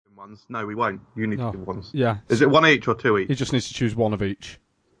ones. No, we won't. You need to give ones. Yeah. Is it one each or two each? He just needs to choose one of each.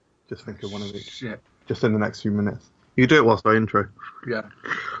 Just think of one of each. Shit. Just in the next few minutes. You do it whilst I intro. Yeah.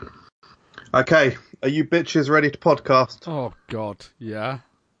 Okay, are you bitches ready to podcast? Oh, God. Yeah.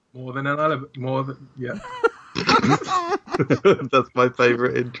 More than an elevator. More than yeah. That's my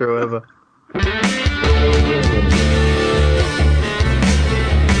favourite intro ever.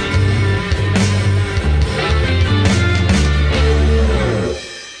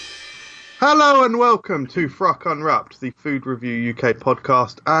 Hello and welcome to Fruck Unwrapped, the Food Review UK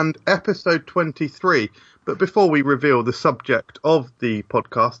podcast, and episode 23. But before we reveal the subject of the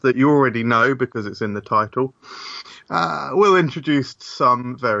podcast that you already know because it's in the title, we'll introduce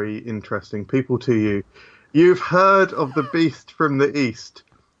some very interesting people to you. You've heard of the beast from the east.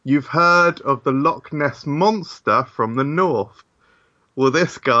 You've heard of the Loch Ness monster from the north. Well,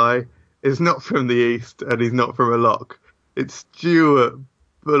 this guy is not from the east and he's not from a loch. It's Stuart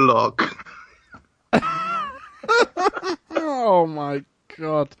Bullock. Oh, my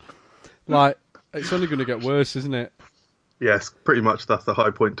God. Like, it's only going to get worse, isn't it? Yes, pretty much that's the high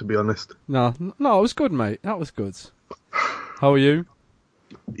point, to be honest. No, it was good, mate. That was good. How are you?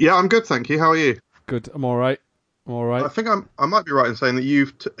 Yeah, I'm good, thank you. How are you? Good. I'm all right. I think I might be right in saying that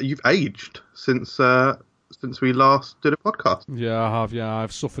you've aged since we last did a podcast. Yeah, I have. Yeah,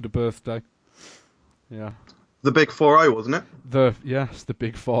 I've suffered a birthday. Yeah. The big 4-0, wasn't it? It's the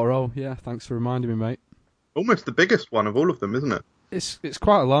big 4-0. Yeah, thanks for reminding me, mate. Almost the biggest one of all of them, isn't it? It's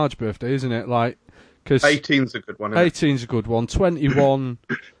quite a large birthday, isn't it? Like, because 18's a good one. 18's a good one. 21.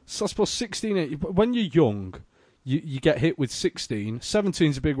 So I suppose 16. When you're young, you get hit with 16.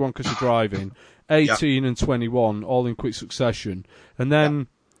 17's a big one because you're driving. 18 and 21 all in quick succession, and then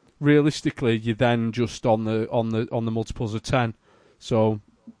realistically, you're then just on the multiples of 10. So,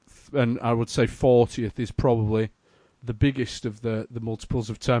 and I would say 40th is probably the biggest of the multiples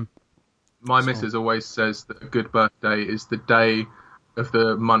of 10. My missus always says that a good birthday is the day of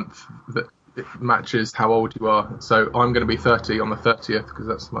the month that it matches how old you are. So I'm going to be 30 on the 30th because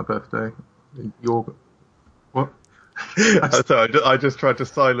that's my birthday. What? Sorry, I just tried to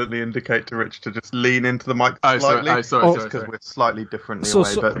silently indicate to Rich to just lean into the mic slightly. Sorry. Because we're slightly differently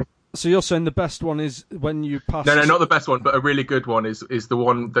away. But... So you're saying the best one is when you pass... No, not the best one, but a really good one is the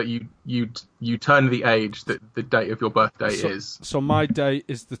one that you turn the age that the date of your birthday is. So my date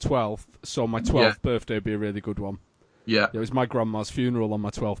is the 12th, so my 12th birthday would be a really good one. Yeah. It was my grandma's funeral on my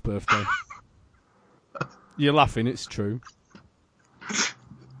 12th birthday. You're laughing, it's true.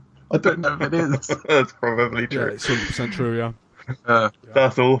 I don't know if it is. That's probably true. Yeah, it's 100% true, yeah.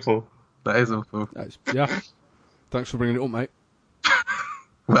 That's awful. That is awful. Yeah. Thanks for bringing it up, mate.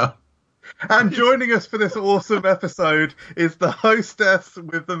 Well... And joining us for this awesome episode is the hostess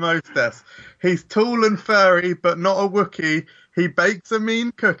with the mostess. He's tall and furry, but not a Wookiee. He bakes a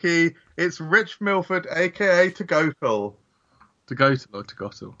mean cookie. It's Rich Milford, a.k.a. Togotl. Togotl or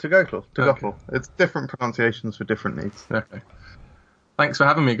Togotl? Togotl. Okay. It's different pronunciations for different needs. Okay. Thanks for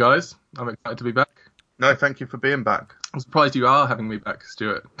having me, guys. I'm excited to be back. No, thank you for being back. I'm surprised you are having me back,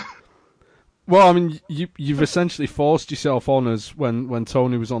 Stuart. Well, I mean, you've essentially forced yourself on us when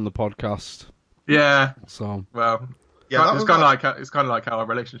Tony was on the podcast. Yeah. So. Well. Yeah, it's kind of like how our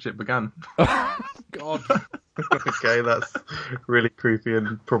relationship began. God. Okay, that's really creepy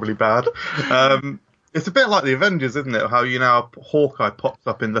and probably bad. It's a bit like the Avengers, isn't it? How Hawkeye pops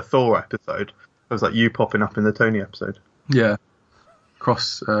up in the Thor episode. It was like you popping up in the Tony episode. Yeah.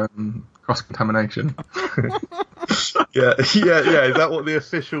 Cross contamination. Yeah. Is that what the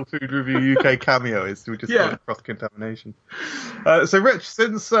official Food Review UK cameo is? We just call it cross contamination. So, Rich,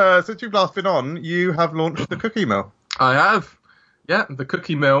 since you've last been on, you have launched the Cookie Mill. I have. Yeah, the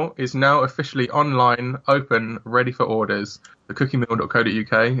Cookie Mill is now officially online, open, ready for orders.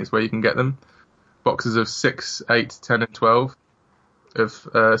 ThecookieMill.co.uk is where you can get them. Boxes of 6, 8, 10, and 12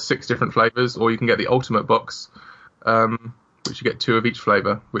 of 6 different flavours, or you can get the ultimate box. Which you get 2 of each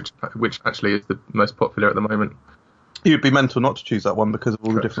flavour, which actually is the most popular at the moment. You'd be mental not to choose that one because of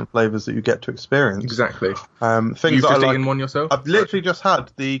all the different flavours that you get to experience. Exactly. Things You've that just I like, eaten one yourself? I've literally just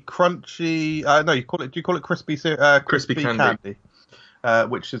had the crunchy. Do you call it crispy? Crispy candy.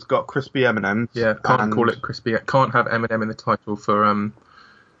 Which has got crispy M&Ms. Yeah, can't call it crispy. Can't have M&M in the title for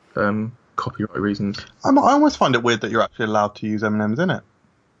copyright reasons. I almost find it weird that you're actually allowed to use M&Ms in it.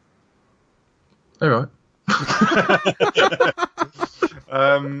 All right.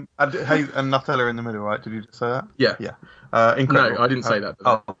 And Nutella in the middle, right? Did you just say that? Yeah. Incredible. No, I didn't say that.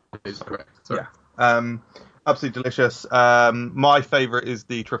 But that is correct. Sorry. Yeah. Absolutely delicious. My favourite is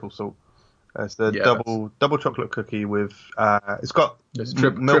the triple salt. It's the double chocolate cookie with it's got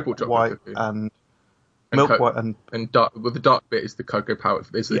milk, milk triple chocolate white cookie. and Milk white and dark. Well, the dark bit is the cocoa powder.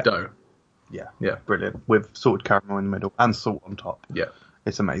 Is the dough. Yeah, brilliant. With salted caramel in the middle and salt on top. Yeah,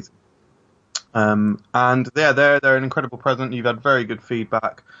 it's amazing. And they're an incredible present. You've had very good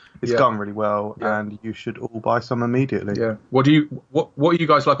feedback. It's gone really well, and you should all buy some immediately. Yeah. What are you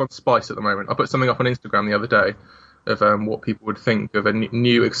guys like on spice at the moment? I put something up on Instagram the other day of what people would think of a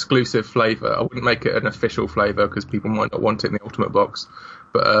new exclusive flavour. I wouldn't make it an official flavour because people might not want it in the ultimate box,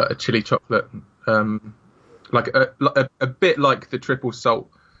 but a chili chocolate, like a bit like the triple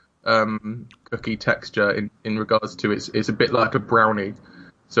salt cookie texture in regards to it's a bit like a brownie,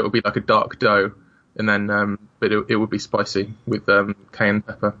 so it'll be like a dark dough, and then but it would be spicy with cayenne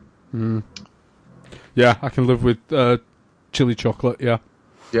pepper. Yeah, I can live with chili chocolate. Yeah.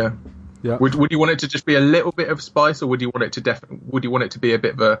 Would you want it to just be a little bit of spice, or would you want it to be a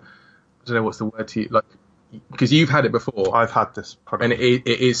bit of a, I don't know what's the word to like, because you've had it before. I've had this product, and it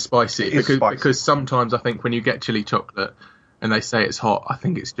is spicy. Because sometimes I think when you get chili chocolate and they say it's hot, I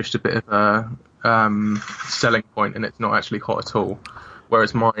think it's just a bit of a selling point, and it's not actually hot at all.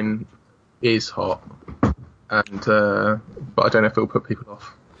 Whereas mine is hot, and but I don't know if it'll put people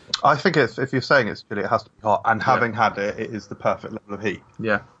off. I think if you're saying it's chili, it has to be hot, and having had it, it is the perfect level of heat.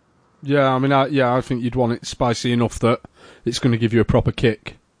 Yeah. Yeah, I mean, I think you'd want it spicy enough that it's going to give you a proper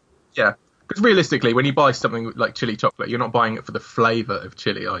kick. Yeah, because realistically, when you buy something like chili chocolate, you're not buying it for the flavour of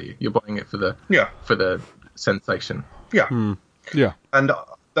chili, are you? You're buying it for the sensation. Yeah. Yeah. And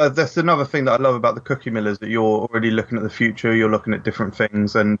that's another thing that I love about the Cookie Mill is that you're already looking at the future, you're looking at different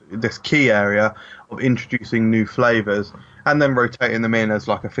things, and this key area of introducing new flavours and then rotating them in as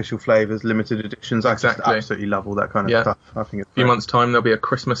like official flavours, limited editions. I just absolutely love all that kind of stuff. I think it's a few months' time there'll be a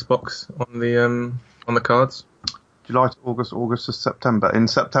Christmas box on the cards. July to August to September. In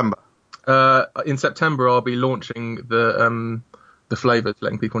September. In September, I'll be launching the flavours,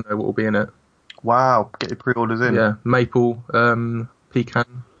 letting people know what will be in it. Wow! Get your pre-orders in. Yeah, maple,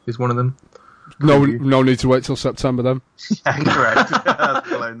 pecan is one of them. No need to wait till September then. Yeah, correct. That's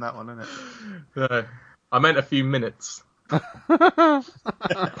blown that one, isn't it? No, I meant a few minutes. You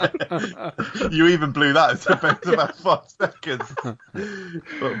even blew that. It's about 5 seconds.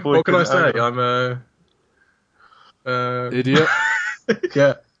 What can I say? I'm a idiot.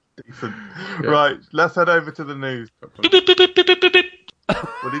 Yeah. Decent. Yeah. Right, let's head over to the news.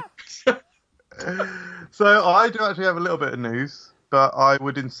 So I do actually have a little bit of news, but I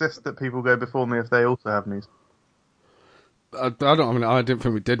would insist that people go before me if they also have news. I didn't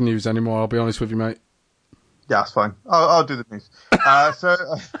think we did news anymore, I'll be honest with you, mate. Yeah, that's fine. I'll do the news.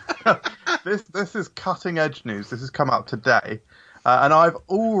 This is cutting edge news. This has come out today, and I've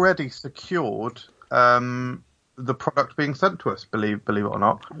already secured the product being sent to us. Believe it or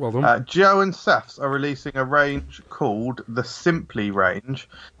not. Well done. Joe and Seth's are releasing a range called the Simply range.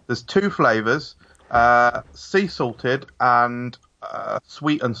 There's 2 flavours: sea salted and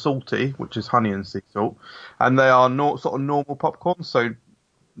sweet and salty, which is honey and sea salt, and they are sort of normal popcorn, so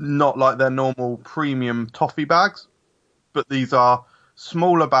not like their normal premium toffee bags, but these are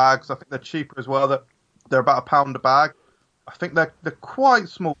smaller bags. I think they're cheaper as well. They're about £1 a bag. I think they're quite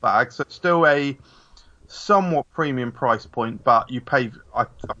small bags, so it's still a somewhat premium price point, but you pay. I'm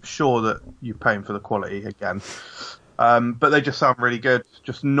sure that you're paying for the quality again. But they just sound really good.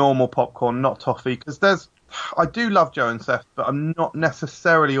 Just normal popcorn, not toffee, because I do love Joe and Seth, but I'm not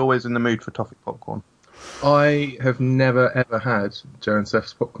necessarily always in the mood for toffee popcorn. I have never ever had Joe and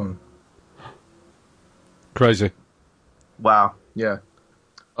Seth's popcorn. Crazy. Wow. Yeah.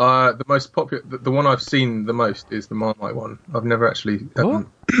 The most popular, the one I've seen the most is the Marmite one. I've never actually that's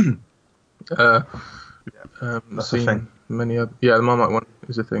seen a thing. Many other. Yeah, the Marmite one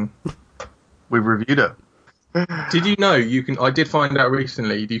is a thing. We've reviewed it. Did you know you can? I did find out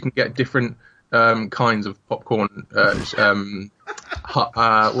recently you can get different kinds of popcorn. What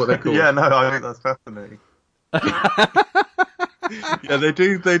they call? Yeah, no, I think that's fascinating. Yeah, they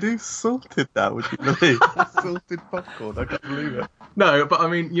do salted that. Would you believe? Salted popcorn. I can't believe it. No, but I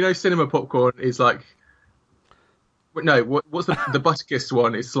mean, cinema popcorn is like. No, what's the Butterkist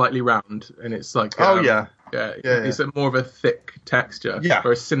one? Is slightly round and it's like. Yeah. It's a more of a thick texture. Yeah.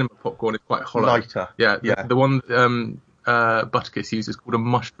 Whereas cinema popcorn is quite hollow. Lighter. Yeah. The one Butterkist uses is called a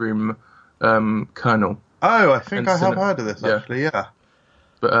mushroom kernel. Oh, I think I have heard of this actually. Yeah.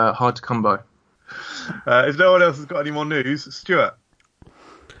 But hard to come by. If no one else has got any more news, Stuart,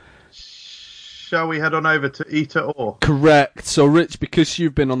 shall we head on over to Either Or? Correct. So, Rich, because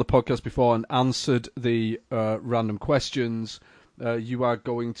you've been on the podcast before and answered the random questions, you are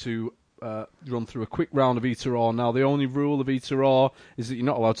going to run through a quick round of Either Or. Now, the only rule of Either Or is that you're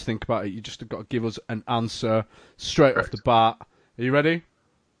not allowed to think about it. You just have got to give us an answer straight off the bat. Are you ready?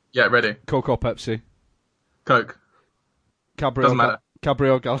 Yeah, ready. Coke or Pepsi? Coke. Cabrio, Doesn't matter.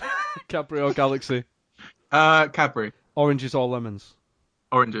 Cabrio Galaxy. Cadbury. Oranges or lemons?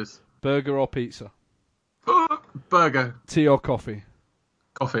 Oranges. Burger or pizza? Burger. Tea or coffee?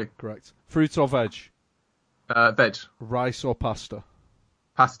 Coffee. Correct. Fruit or veg? Veg. Rice or pasta?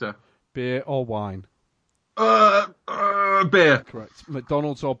 Pasta. Beer or wine? Beer. Correct.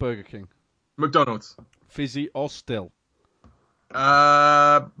 McDonald's or Burger King? McDonald's. Fizzy or still?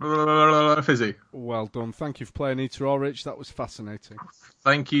 Fizzy. Well done. Thank you for playing Eater or Rich. That was fascinating.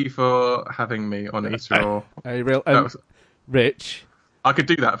 Thank you for having me on Eater or. Rich, I could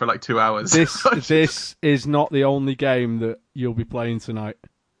do that for like 2 hours. This is not the only game that you'll be playing tonight.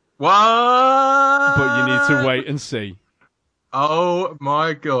 What? But you need to wait and see. Oh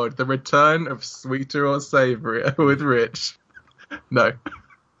my god, the return of Sweeter or Savoury with Rich. No.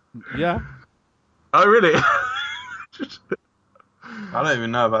 Yeah. Oh, really? I don't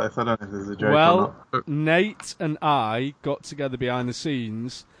even know about this. I don't know if this is a joke or Well, not. Nate and I got together behind the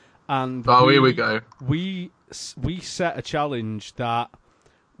scenes, and here we go. We set a challenge that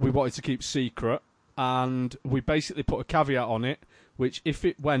we wanted to keep secret, and we basically put a caveat on it, which if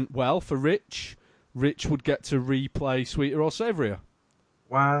it went well for Rich would get to replay Sweeter or Savourier.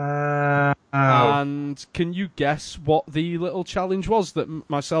 Wow. And can you guess what the little challenge was that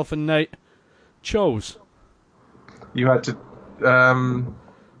myself and Nate chose? You had to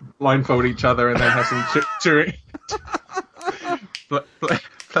blindfold each other and then have some chewing.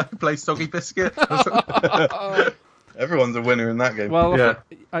 Play Soggy Biscuit. Everyone's a winner in that game. Well, Yeah.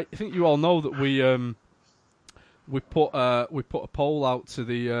 I think you all know that we put a poll out to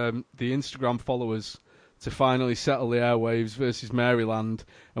the Instagram followers to finally settle the Airwaves versus Maryland,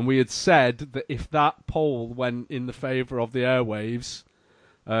 and we had said that if that poll went in the favour of the Airwaves,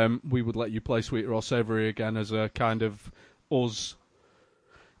 we would let you play Sweeter or Savoury again as a kind of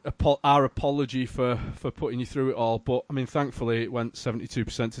our apology for putting you through it all. But I mean, thankfully it went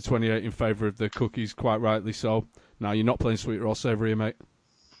 72% to 28 in favour of the cookies, quite rightly so. Now you're not playing Sweeter or Savoury, mate.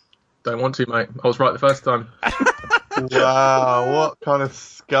 Don't want to, mate. I was right the first time. Wow, what kind of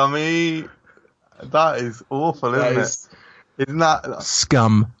scummy... That is awful, isn't it? Isn't that...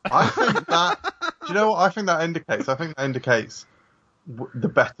 Scum. I think that... Do you know what I think that indicates? I think that indicates the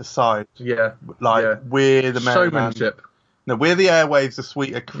better side. Yeah. We're the Maryland... Showmanship. No, we're the Airwaves, the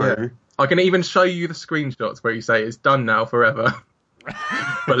Sweeter crew. Yeah. I can even show you the screenshots where you say it's done now forever.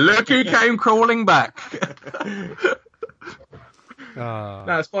 But look who came crawling back. No,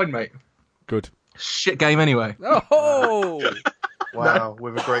 it's fine, mate. Good. Shit game anyway. Oh! Wow,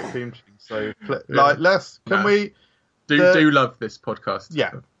 with a great theme tune. So, can Nah. we... Do love this podcast.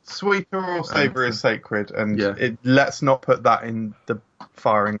 Yeah. Sweeter or Savoury is sacred, and Yeah. let's not put that in the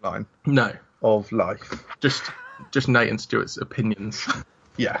firing line No. of life. Just Nate and Stuart's opinions.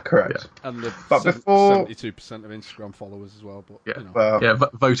 Yeah, correct. And the But before- 72% of Instagram followers as well. But Yeah. you know. Well, Yeah,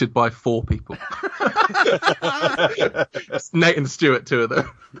 voted by 4 people. It's Nate and Stuart, 2 of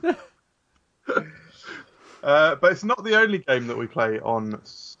them. but it's not the only game that we play on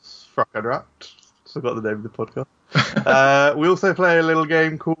Fruck and Wrapped. Forgot the name of the podcast. We also play a little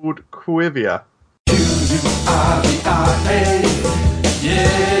game called Quivia. Q-U-I-V-I-A.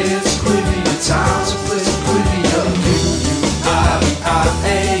 Yeah, it's Quivia time to play Quivia. Q-U-I-V-I-A.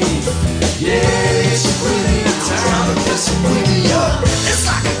 Yeah, it's Quivia time to play some Quivia. It's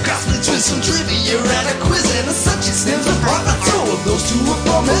like a cross between some trivia and a quiz, and as such it stems apart the two of those two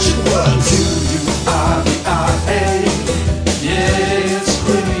aforementioned words. Q-U-I-V-I-A. Yeah, it's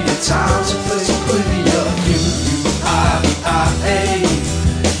Quivia time to play some Quivia. Q-U-I-V-I-A.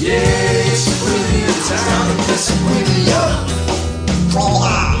 Yeah, it's Quivia time to play some Quivia.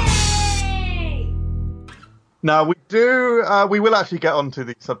 Now we will actually get onto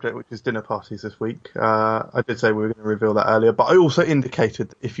the subject, which is dinner parties this week. I did say we were going to reveal that earlier, but I also indicated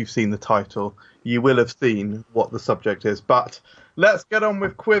that if you've seen the title, you will have seen what the subject is. But let's get on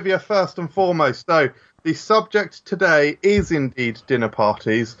with Quivia first and foremost. So the subject today is indeed dinner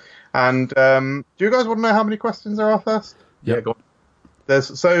parties, and do you guys want to know how many questions there are first? Yeah, go on.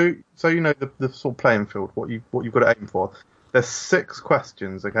 There's so you know the sort of playing field, what you've got to aim for. There's 6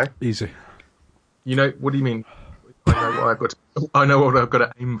 questions, okay? Easy. You know, what do you mean? I know what I've got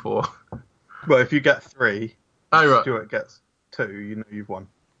to aim for. Well, if you get 3, Oh, right. Stuart gets 2, you know you've won.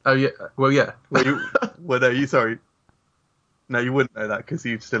 Oh, yeah. Well, yeah. Sorry. No, you wouldn't know that because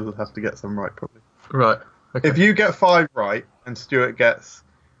you'd still have to get some right, probably. Right. Okay. If you get 5 right and Stuart gets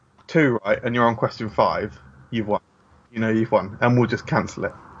 2 right and you're on question 5, you've won. You know you've won, and we'll just cancel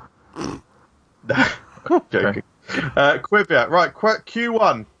it. Joking. Quivia. Right,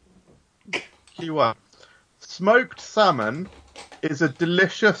 Q1. Q1. Smoked salmon is a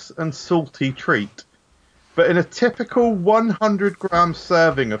delicious and salty treat, But in a typical 100-gram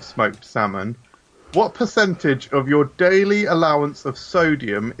serving of smoked salmon, what percentage of your daily allowance of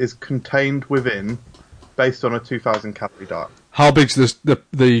sodium is contained within, based on a 2,000 calorie diet? How big's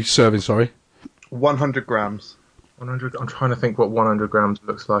the serving, sorry? 100 grams. 100. I'm trying to think what 100 grams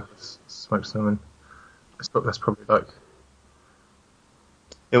looks like of smoked salmon. That's probably like...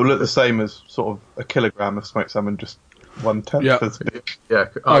 It will look the same as sort of a kilogram of smoked salmon, just 1/10 Yeah. as big. Yeah.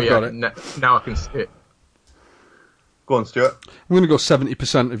 Oh, I've yeah. got it. Now I can see it. Go on, Stuart. I'm going to go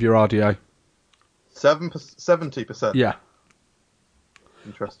 70% of your RDA. 70%. Yeah.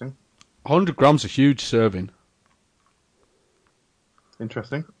 Interesting. 100 grams a huge serving.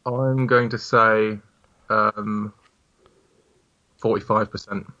 Interesting. I'm going to say 45%.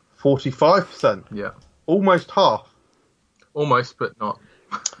 45%. Yeah. Almost half. Almost, but not.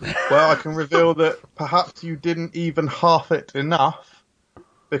 Well, I can reveal that perhaps you didn't even half it enough,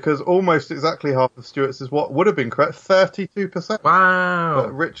 because almost exactly half of Stuart's is what would have been correct, 32%. Wow.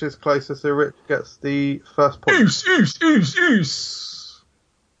 But Rich is closer, so Rich gets the first point. Oos.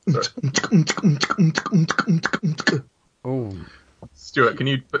 Oh. Stuart, can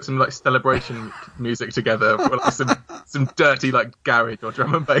you put some like celebration music together, or like some dirty like garage or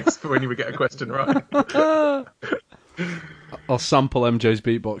drum and bass for when you get a question right? I'll sample MJ's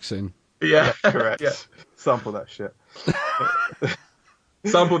beatboxing. Yeah, Correct. Yeah. Sample that shit.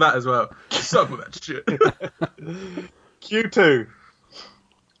 Sample that as well. Sample that shit. Q2.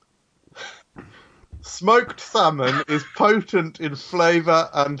 Smoked salmon is potent in flavour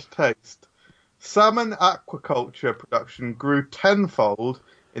and taste. Salmon aquaculture production grew tenfold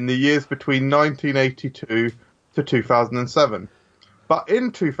in the years between 1982 to 2007. But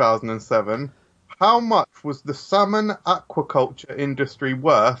in 2007, how much was the salmon aquaculture industry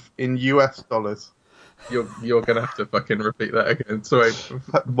worth in US dollars? You're gonna have to fucking repeat that again. Sorry.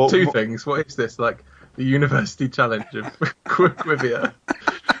 Two things. What is this? Like the university challenge of Quivia?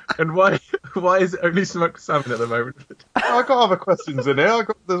 And why is it only smoked salmon at the moment? I got other questions in here.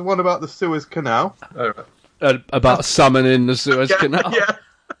 There's one about the Suez Canal. Oh, right. About salmon in the Suez Canal. Yeah.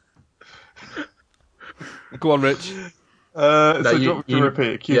 Go on, Rich. So do you want me to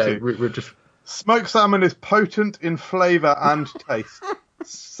repeat it? Q2. Yeah, we're just... Smoked salmon is potent in flavour and taste.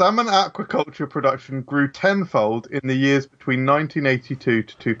 Salmon aquaculture production grew tenfold in the years between 1982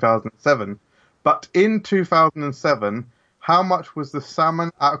 to 2007. But in 2007, how much was the salmon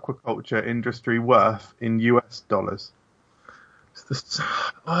aquaculture industry worth in US dollars?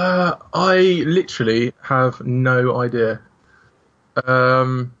 I literally have no idea.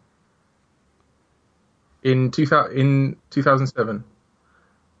 In 2007,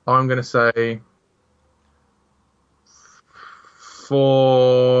 I'm going to say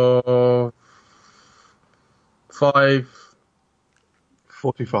for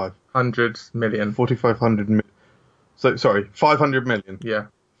 4,500 million. 4,500 million. So, sorry, 500 million. Yeah.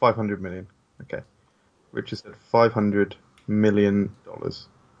 500 million. Okay. Richard said $500 million.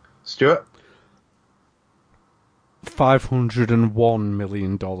 Stuart? $501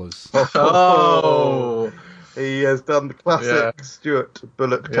 million. Oh! He has done the classic Stuart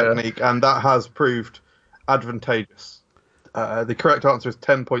Bullock technique, and that has proved advantageous. The correct answer is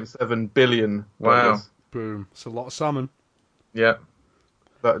 $10.7 billion. Wow. Boom. It's a lot of salmon. Yeah.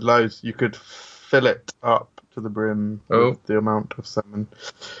 That loads. You could fill it up to the brim with the amount of salmon.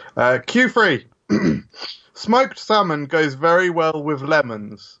 Q3. Smoked salmon goes very well with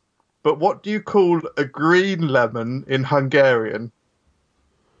lemons, but what do you call a green lemon in Hungarian?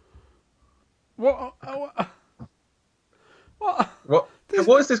 What? What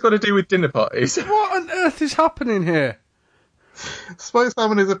has this got to do with dinner parties? What on earth is happening here? Smoked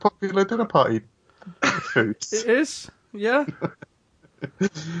salmon is a popular dinner party food. It is? Yeah?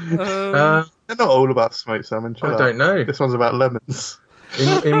 They're not all about smoked salmon. I don't know. This one's about lemons.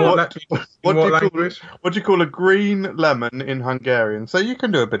 In what language? What do you call a green lemon in Hungarian? So you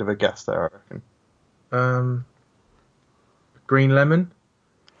can do a bit of a guess there, I reckon. Green lemon?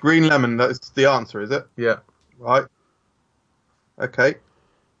 Green lemon, that's the answer, is it? Yeah. Right. Okay.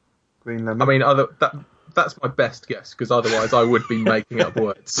 Green lemon. I mean, that's my best guess, because otherwise I would be making up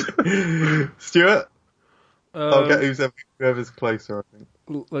words. Stuart? I'll get whoever's closer, I think.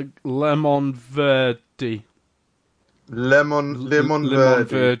 Like lemon verde. Lemon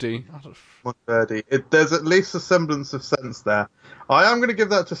verde. Lemon verde. There's at least a semblance of sense there. I am going to give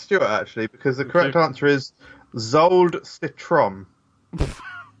that to Stuart, actually, because the correct answer is Zold Citron.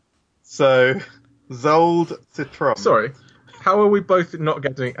 So, Zold Citron. Sorry, how are we both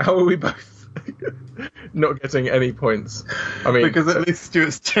Not getting any points. I mean, Because at least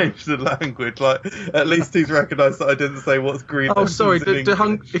Stuart's changed the language. Like, at least he's recognised that I didn't say what's green. oh, sorry. lemons in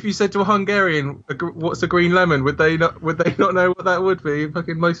English. If you said to a Hungarian, "What's a green lemon?" Would they not know what that would be?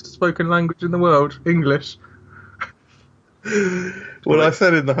 Fucking most spoken language in the world, English. Well, I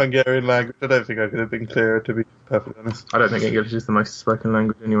said in the Hungarian language. I don't think I could have been clearer, to be perfectly honest. I don't think English is the most spoken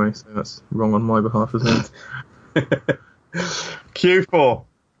language anyway, so that's wrong on my behalf as well. Q4.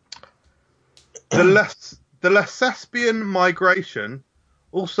 The Lessepian migration,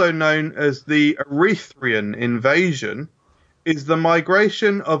 also known as the Erythraean invasion, is the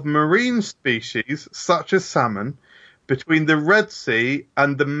migration of marine species such as salmon between the Red Sea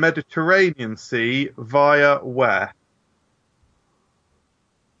and the Mediterranean Sea via where?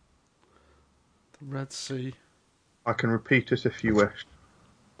 The Red Sea. I can repeat it if you wish.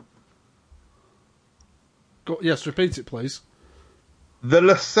 Yes, repeat it, please. The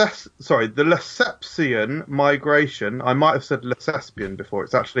Lessepian migration, I might have said Lessepian before,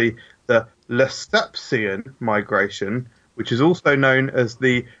 it's actually the Lessepian migration, which is also known as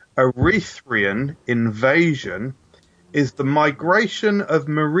the Erythraean invasion, is the migration of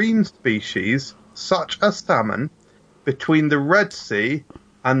marine species, such as salmon, between the Red Sea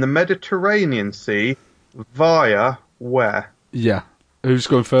and the Mediterranean Sea via where? Yeah. Who's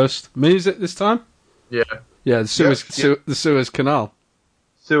going first? Me, is it this time? Yeah. Yeah, the Suez Canal.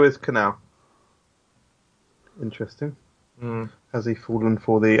 Suez Canal. Interesting. Has he fallen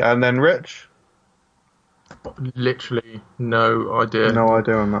for the... And then Rich? Literally no idea. No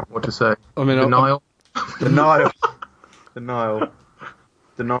idea on that. What to say? I mean, The Nile. The Nile. The Nile.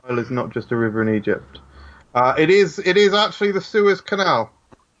 The Nile is not just a river in Egypt. It is actually the Suez Canal.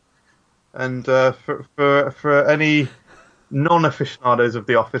 And for any non-aficionados of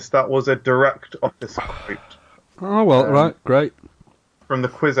The Office, that was a direct Office quote. Oh, well, right, great. From the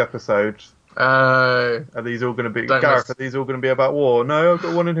quiz episode. Are these all going to be... Don't Gareth, mess- are these all going to be about war? No, I've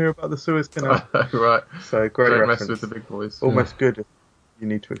got one in here about the Suez Canal. Right. So, great Don't reference. mess with the big boys. Almost good if you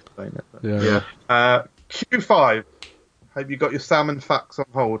need to explain it. But. Yeah. Yeah. Q5. Hope you got your salmon facts on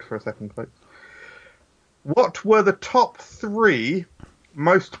hold for a second, folks. What were the top 3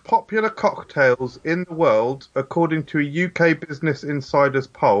 most popular cocktails in the world according to a UK Business Insider's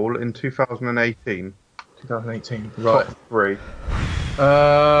poll in 2018? 2018. Right. Top 3.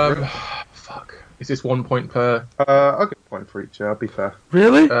 Fuck. Is this 1 point per? I'll get a point for each, I'll be fair.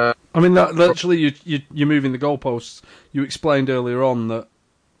 Really? I mean, that literally, you're moving the goalposts. You explained earlier on that...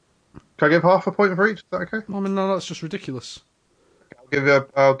 Can I give half a point for each? Is that okay? I mean, no, that's just ridiculous.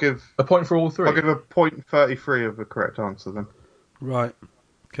 I'll give A point for all 3. I'll give a point 33 of the correct answer then. Right.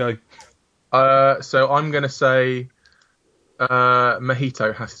 Okay. So I'm going to say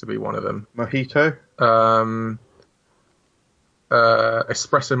mojito has to be one of them. Mojito.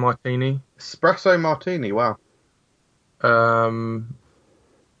 Espresso martini. Espresso martini, wow.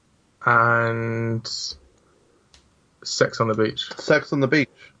 And sex on the beach. Sex on the beach.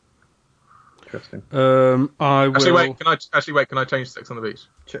 Interesting. I will... Actually, wait. Can I change sex on the beach?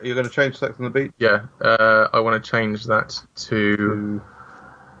 You're going to change Sex on the Beach? Yeah. I want to change that to.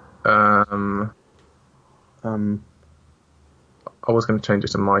 I was going to change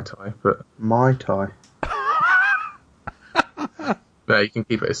it to Mai Tai, but Mai Tai. no, you can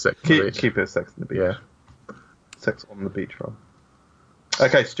keep it as sex on the beach. Keep it as Sex on the Beach. Yeah. Sex on the beach, Rob.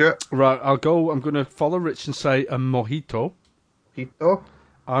 Okay, Stuart. Right, I'm going to follow Rich and say a mojito. Mojito.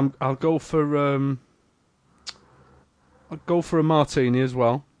 I'll go for a martini as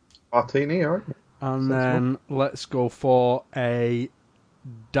well. Martini, alright. And then let's go for a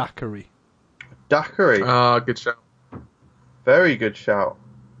daiquiri. Daiquiri. Ah, good shout. Very good shout.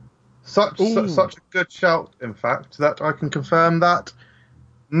 Such a good shout, in fact, that I can confirm that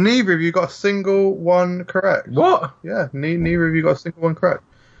neither of you got a single one correct. What? Yeah, neither of you got a single one correct.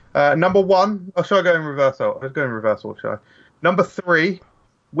 Number 1, shall I go in reverse? Let's go in reverse order, shall I? Number 3,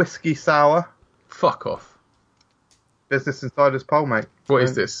 whiskey sour. Fuck off. Business Insider's poll, mate. What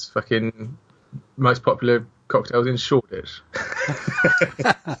is this? Fucking most popular cocktails in Shoreditch.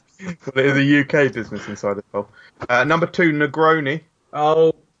 Well, it is a UK Business Insider poll. Number 2, Negroni.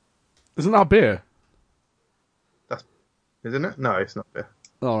 Oh. Isn't that beer? Isn't it? No, it's not beer.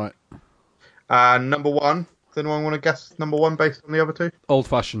 All right. Number 1. Does anyone want to guess number 1 based on the other 2? Old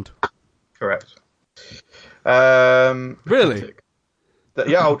fashioned. Correct. Really?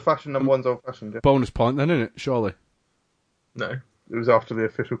 Yeah, old fashioned. Number 1's old fashioned. Yeah. Bonus point then, isn't it? Surely. No. It was after the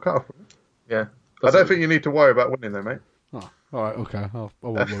official cut-off. Yeah. I don't think you need to worry about winning, though, mate. Oh, all right. Okay. I won't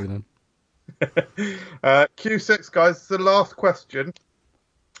worry then. Q6, guys. It's the last question,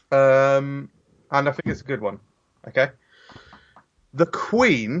 and I think it's a good one. Okay. The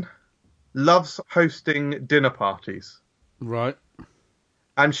Queen loves hosting dinner parties, Right.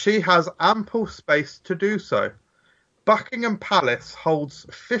 and she has ample space to do so. Buckingham Palace holds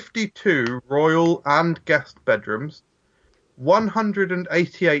 52 royal and guest bedrooms,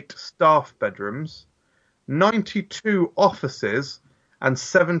 188 staff bedrooms, 92 offices, and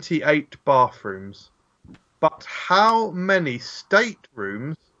 78 bathrooms. But how many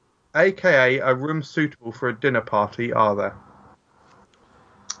staterooms, aka a room suitable for a dinner party, are there?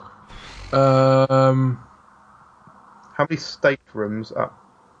 How many staterooms at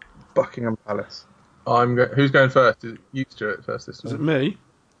Buckingham Palace? Who's going first? Is it you, Stuart, first this Is it time? me?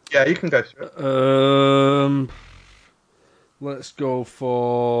 Yeah, you can go through it. Let's go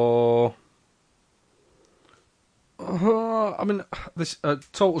for. This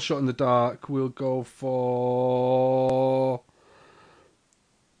total shot in the dark. We'll go for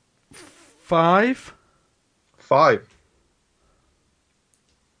 5. 5.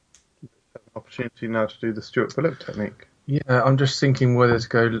 Opportunity now to do the Stuart Phillips technique. Yeah, I'm just thinking whether to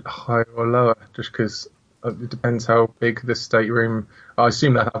go higher or lower, just because it depends how big the stateroom. I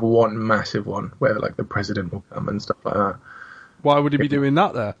assume they have one massive one where like the president will come and stuff like that. Why would he be doing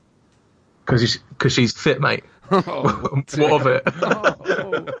that there? Because she's fit, mate. Oh, What of it?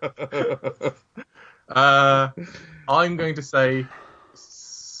 oh. I'm going to say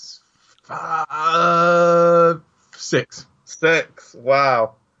 6. 6.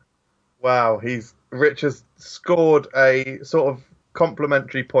 Wow. Rich has scored a sort of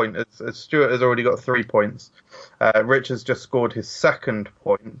complimentary point, as Stuart has already got 3 points. Rich has just scored his second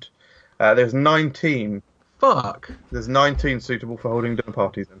point. There's 19. Fuck. There's 19 suitable for holding dinner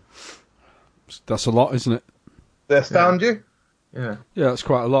parties in. That's a lot, isn't it? They astound you? Yeah. Yeah, that's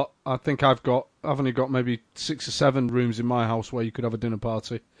quite a lot. I think I've only got maybe 6 or 7 rooms in my house where you could have a dinner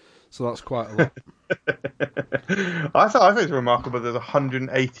party. So that's quite a lot. I think it's remarkable there's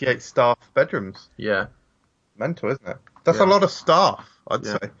 188 staff bedrooms. Yeah. Mental, isn't it? That's a lot of staff, I'd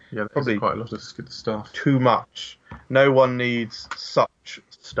say. Yeah, Probably quite a lot of good stuff. too much. No one needs such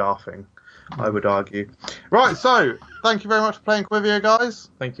staffing, I would argue. Right, so thank you very much for playing Quivia, guys.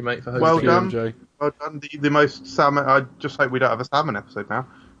 Thank you, mate, for hosting. Well Thank you, done. MJ. Well done. The most salmon. I just hope we don't have a salmon episode now,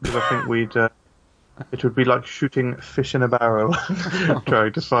 because I think it would be like shooting fish in a barrel,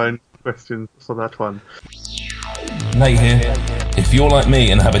 trying to find questions for that one. Nate here. If you're like me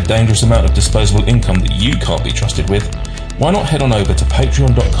and have a dangerous amount of disposable income that you can't be trusted with, why not head on over to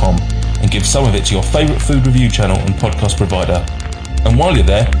patreon.com and give some of it to your favourite food review channel and podcast provider. And while you're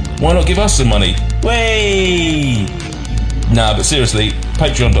there, why not give us some money? Way! Nah, but seriously,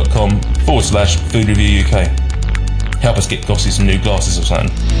 patreon.com/Food Review UK. Help us get Gossy some new glasses or something.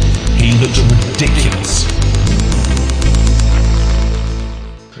 He looks ridiculous.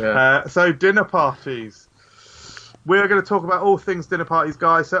 Yeah. So dinner parties. We're going to talk about all things dinner parties,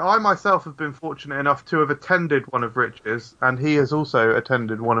 guys. So I myself have been fortunate enough to have attended one of Rich's, and he has also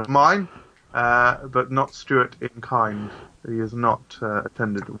attended one of mine, but not Stuart in kind. He has not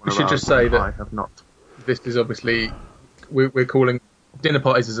attended one We of should ours, just say and that- I have not. This is obviously we're calling dinner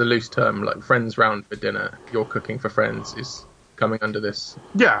parties as a loose term, like friends round for dinner. You're cooking for friends is coming under this.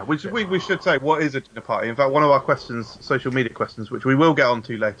 Yeah, we should say, what is a dinner party? In fact, one of our questions, social media questions, which we will get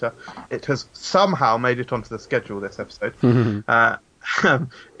onto later, it has somehow made it onto the schedule this episode,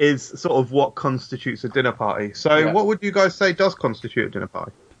 is sort of what constitutes a dinner party. So Yeah. what would you guys say does constitute a dinner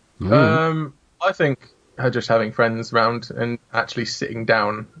party? I think just having friends round and actually sitting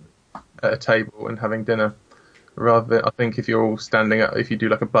down at a table and having dinner. Rather than, I think if you're all standing up, if you do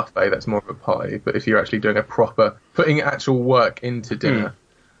like a buffet, that's more of a party. But if you're actually doing putting actual work into dinner.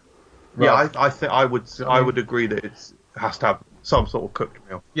 Yeah, I think I would agree that it has to have some sort of cooked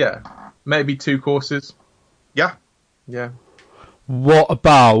meal. Yeah. Maybe 2 courses. Yeah. Yeah. What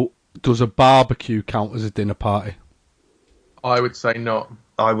about, does a barbecue count as a dinner party? I would say not.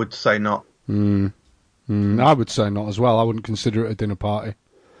 I would say not. I would say not as well. I wouldn't consider it a dinner party.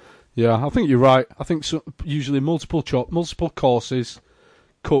 Yeah, I think you're right. I think usually multiple courses,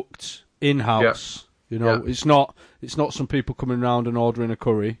 cooked in-house. Yeah. You know, Yeah. it's not some people coming around and ordering a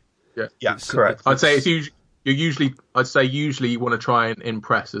curry. Yeah. Yeah, correct. I'd say usually you want to try and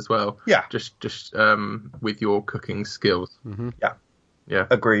impress as well. Yeah. Just with your cooking skills. Yeah. Yeah.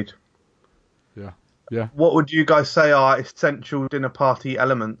 Agreed. Yeah. What would you guys say are essential dinner party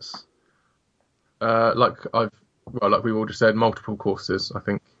elements? Like we've all just said, multiple courses. I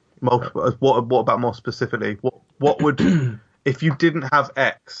think. Multiple. What about more specifically? What would if you didn't have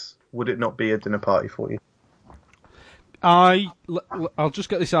X? Would it not be a dinner party for you? I'll just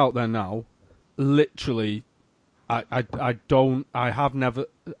get this out there now. Literally, I've got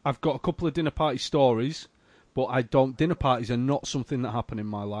a couple of dinner party stories, but dinner parties are not something that happen in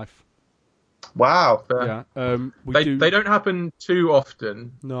my life. Wow. Fair. Yeah. They don't happen too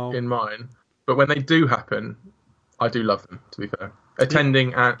often No. in mine, but when they do happen, I do love them. To be fair,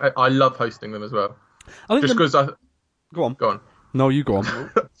 attending and I love hosting them as well. I think Just because Go on. go on. No, you go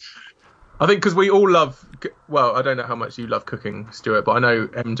on. I think because we all love. Well, I don't know how much you love cooking, Stuart, but I know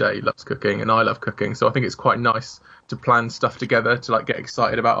MJ loves cooking and I love cooking, so I think it's quite nice to plan stuff together to like get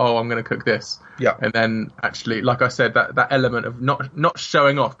excited about. Oh, I'm going to cook this. Yeah. And then actually, like I said, that element of not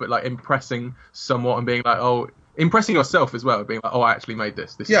showing off, but like impressing somewhat and being like, oh, impressing yourself as well, being like, oh, I actually made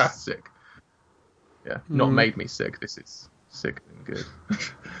this. This is sick. Yeah, not made me sick. This is sick and good.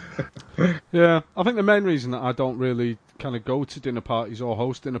 Yeah, I think the main reason that I don't really kind of go to dinner parties or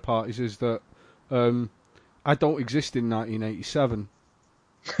host dinner parties is that I don't exist in 1987.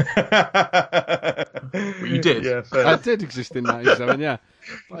 Well, you did. Yeah, fair. I did exist in 1987, yeah.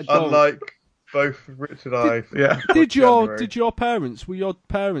 But I don't. Unlike both Rich and I. Did your parents, were your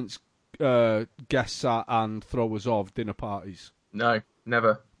parents guests at and throwers of dinner parties? No,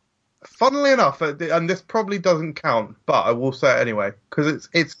 never. Funnily enough, and this probably doesn't count, but I will say it anyway because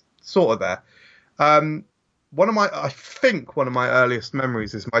it's sort of there. I think one of my earliest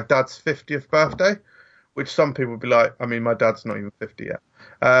memories is my dad's 50th birthday, which some people would be like, I mean, my dad's not even 50 yet.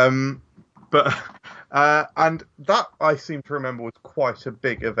 But and that I seem to remember was quite a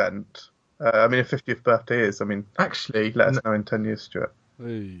big event. I mean, a 50th birthday is. I mean, Actually, let us know in 10 years, Stuart.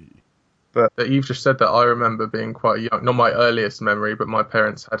 Hey. that you've just said that, I remember being quite young. Not my earliest memory, but my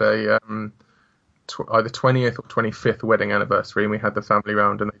parents had a either 20th or 25th wedding anniversary, and we had the family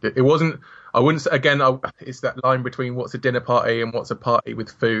round, and they did. It wasn't. I wouldn't say, again. It's that line between what's a dinner party and what's a party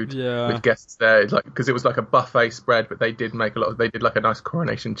with food, with guests there. Like, because it was like a buffet spread, but they did make a lot. They did like a nice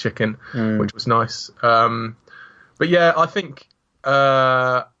coronation chicken, which was nice. But yeah, I think.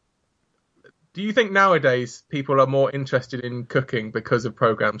 Do you think nowadays people are more interested in cooking because of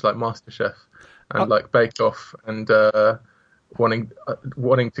programs like MasterChef and like Bake Off and wanting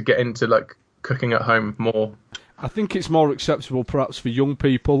to get into like cooking at home more? I think it's more acceptable perhaps for young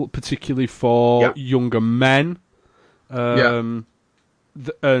people, particularly for younger men. And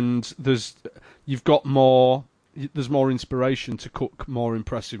there's more inspiration to cook more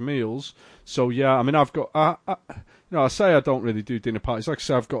impressive meals. So yeah, I mean, I've got I say I don't really do dinner parties. Like I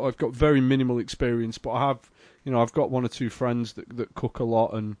say, I've got very minimal experience, but I have, I've got one or two friends that cook a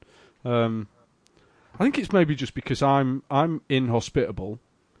lot, and I think it's maybe just because I'm inhospitable,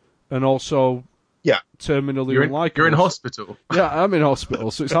 and also terminally unlikable. You're in hospital. Yeah, I'm in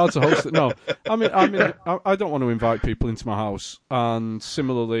hospital, so it's hard to host it. No, I don't want to invite people into my house, and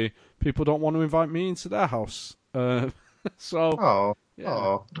similarly, people don't want to invite me into their house. So.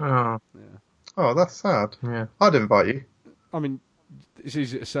 Oh, that's sad. Yeah. I'd invite you. I mean, it's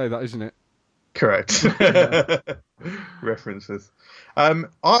easy to say that, isn't it? Correct. References. I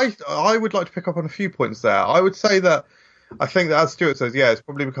would like to pick up on a few points there. I would say that I think that, as Stuart says, it's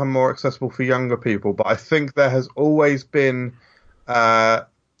probably become more accessible for younger people, but I think there has always been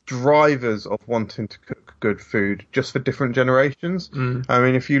drivers of wanting to cook good food just for different generations. I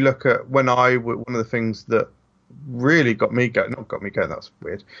mean, if you look at one of the things that really got me going, that's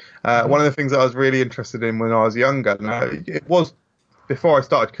weird. One of the things that I was really interested in when I was younger, it was before I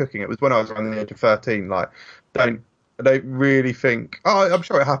started cooking, it was when I was around the age of 13. Like, I don't really think, I'm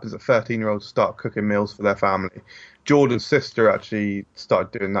sure it happens that 13-year-olds start cooking meals for their family. Jordan's sister actually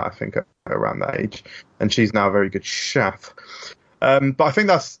started doing that, I think, around that age, and she's now a very good chef. But I think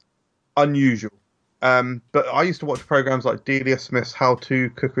that's unusual. But I used to watch programs like Delia Smith's How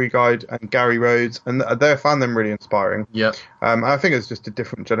To Cookery Guide and Gary Rhodes, and I found them really inspiring. Yeah. And I think it's just a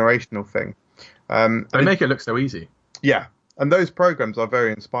different generational thing. They make it look so easy. Yeah. And those programs are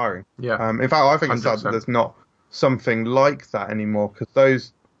very inspiring. Yeah. In fact, I think it's 100%. sad that there's not something like that anymore, because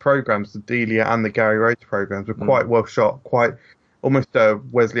those programs, the Delia and the Gary Rhodes programs, were quite well shot, quite almost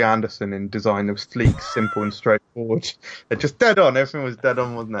Wesley Anderson in design. It was sleek, simple, and straightforward. They're just dead on. Everything was dead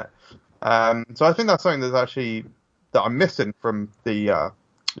on, wasn't it? So I think that's something that I'm missing from the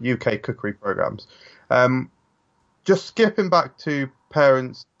UK cookery programs. Just skipping back to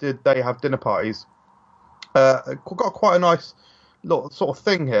parents, did they have dinner parties? Got quite a nice little sort of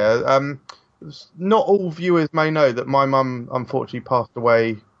thing here. Not all viewers may know that my mum unfortunately passed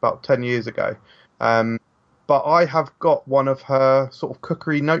away about 10 years ago. But I have got one of her sort of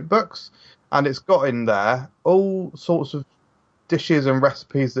cookery notebooks, and it's got in there all sorts of dishes and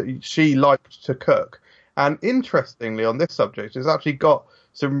recipes that she liked to cook. And interestingly, on this subject, it's actually got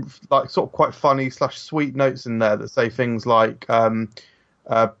some like sort of quite funny / sweet notes in there that say things like,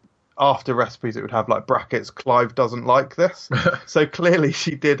 after recipes it would have like brackets, Clive doesn't like this. So clearly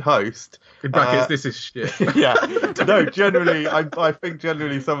she did host. In brackets, this is shit. Yeah, no, generally, I think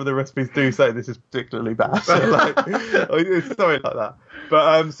generally some of the recipes do say this is particularly bad. So, like, it's something like that.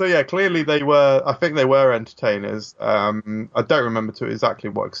 But so yeah, clearly I think they were entertainers. I don't remember to exactly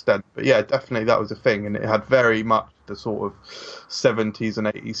what extent, but yeah, definitely that was a thing, and it had very much the sort of 70s and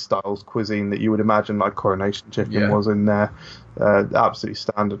 80s styles cuisine that you would imagine, like Coronation Chicken was in there, absolutely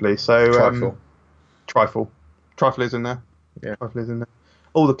standardly. So trifle is in there. Yeah, trifle is in there.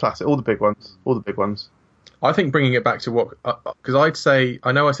 All the classic, all the big ones. I think bringing it back to what, because I'd say,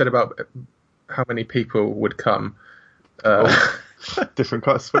 I know I said about how many people would come. Different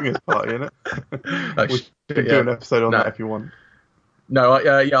kind of swingers party, isn't it? We can do an episode on that if you want. No,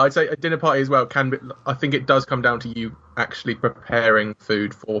 I'd say a dinner party as well can be. I think it does come down to you actually preparing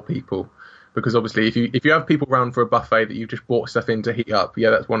food for people, because obviously if you have people around for a buffet that you've just bought stuff in to heat up,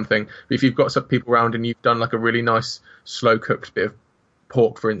 that's one thing. But if you've got some people around and you've done like a really nice slow cooked bit of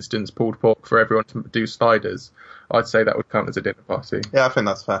pork, for instance, pulled pork for everyone to do sliders, I'd say that would count as a dinner party. Yeah, I think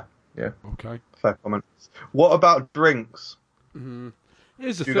that's fair. Yeah. Okay. Fair comment. What about drinks?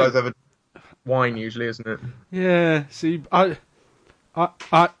 Here's the Do thing. you guys ever... Wine usually, isn't it? Yeah. See, I. Oh,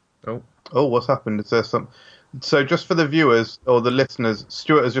 what's happened? Is there some? So just for the viewers or the listeners,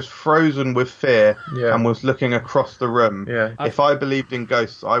 Stuart has just frozen with fear and was looking across the room. Yeah. If I believed in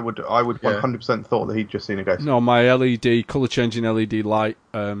ghosts, I would 100% thought that he'd just seen a ghost. No, my LED colour changing LED light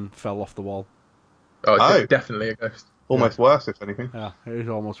fell off the wall. Oh, it's definitely a ghost. Almost worse, if anything. Yeah, it is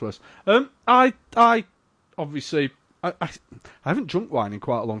almost worse. I obviously I haven't drunk wine in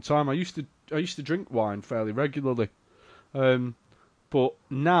quite a long time. I used to drink wine fairly regularly. But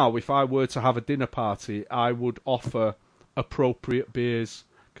now, if I were to have a dinner party, I would offer appropriate beers,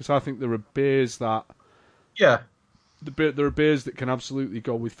 because I think there are beers that... Yeah. There are beers that can absolutely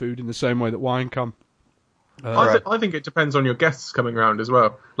go with food in the same way that wine can. I think it depends on your guests coming round as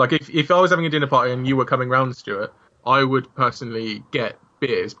well. Like, if I was having a dinner party and you were coming round, Stuart, I would personally get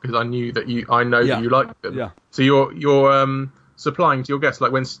beers, because I know that you like them. Yeah. So you're supplying to your guests.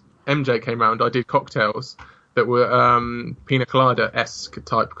 Like, when MJ came round, I did cocktails that were pina colada-esque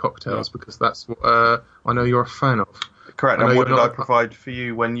type cocktails, because that's what I know you're a fan of. Correct. And what did I provide for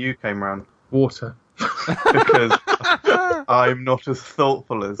you when you came round? Water. Because I'm not as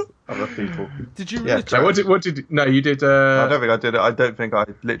thoughtful as other people. Did you really? No, you did. I don't think I did it. I don't think I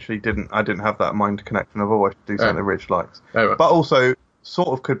literally didn't. I didn't have that mind to connect, and I've always do something that Rich likes. Oh, right. But also, sort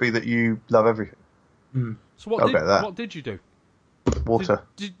of could be that you love everything. So what did you do? Water.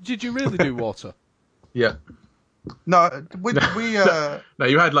 Did you really do water? Yeah. No, we No,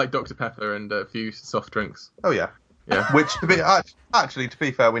 you had like Dr. Pepper and a few soft drinks. Oh yeah. Yeah. Which to be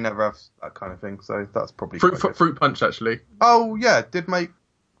fair, we never have that kind of thing, so that's probably fruit punch actually. Oh yeah, did make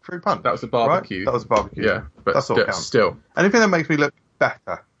fruit punch. That was a barbecue. Right? That was a barbecue. Yeah, but that's all counts. Still. Anything that makes me look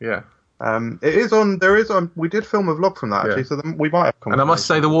better. Yeah. It is on. There is on. We did film a vlog from that actually, so then we might have. And I must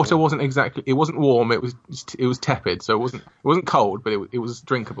say, the water wasn't exactly. It wasn't warm. It was tepid, so it wasn't cold, but it was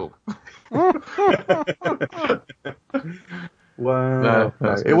drinkable. Wow. No,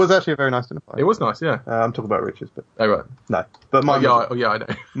 it was actually a very nice dinner party. It was nice, yeah. I'm talking about Rich's, but right. No, but mine. I know.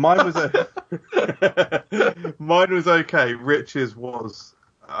 Mine was mine was okay. Rich's was,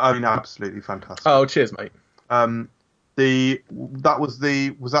 absolutely fantastic. Oh, cheers, mate. That was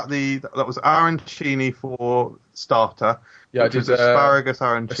arancini for starter. Yeah, which was asparagus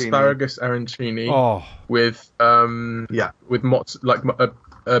arancini. Asparagus arancini. Oh. With with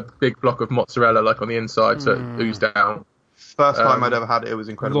a big block of mozzarella like on the inside, so it oozed out. First time I'd ever had it was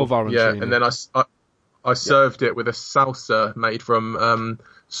incredible. Love arancini. Yeah, and then I served it with a salsa made from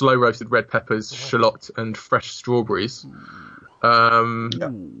slow roasted red peppers, shallot, and fresh strawberries.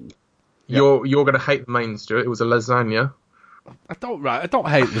 You're going to hate the main, Stuart. It was a lasagna. I don't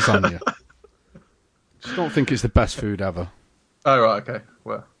hate lasagna. Just don't think it's the best food ever. Oh, right, okay.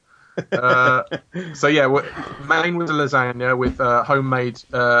 Well. So, yeah, main was a lasagna with homemade...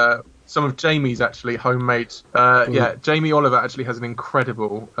 some of Jamie's actually homemade... Jamie Oliver actually has an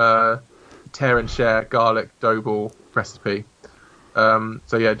incredible tear and share garlic dough ball recipe.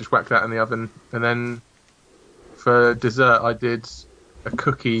 Just whack that in the oven. And then for dessert, I did a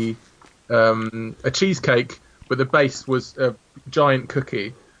cookie... a cheesecake, but the base was a giant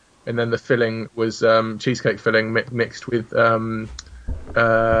cookie, and then the filling was cheesecake filling mixed with are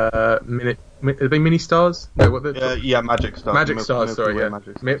they mini stars? No, what Magic Stars. Magic Stars, Milky Way sorry,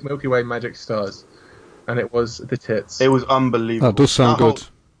 Magic Stars. Milky Way Magic Stars, and it was the tits. It was unbelievable. That does sound good.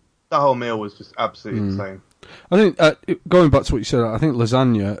 That whole meal was just absolutely insane. I think going back to what you said, I think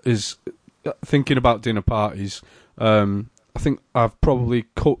lasagna is thinking about dinner parties. I think I've probably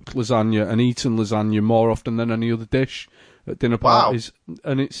cooked lasagna and eaten lasagna more often than any other dish at dinner parties,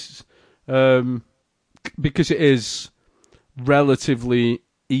 and it's because it is relatively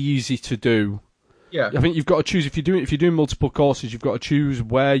easy to do. Yeah. I think you've got to choose if you're doing multiple courses. You've got to choose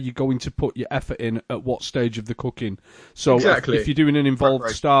where you're going to put your effort in at what stage of the cooking. So Exactly. if you're doing an involved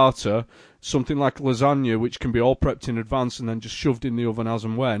Right. starter, something like lasagna, which can be all prepped in advance and then just shoved in the oven as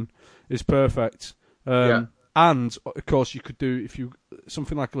and when, is perfect. Yeah. And of course, you could do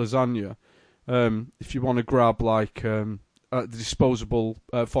something like lasagna. If you want to grab like the disposable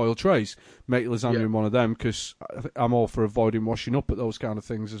foil trays, make lasagna in one of them, because I'm all for avoiding washing up at those kind of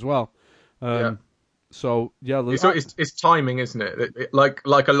things as well. So yeah, It's timing, isn't it? Like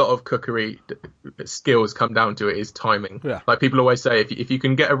a lot of cookery skills come down to it is timing. Yeah. Like people always say, if you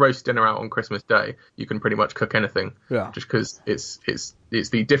can get a roast dinner out on Christmas Day, you can pretty much cook anything. Yeah. Just because it's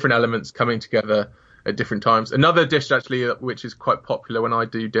the different elements coming together at different times. Another dish actually, which is quite popular when I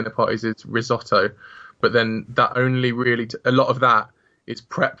do dinner parties, is risotto. But then that only really a lot of that is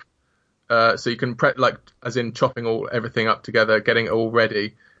prep. So you can prep like as in chopping everything up together, getting it all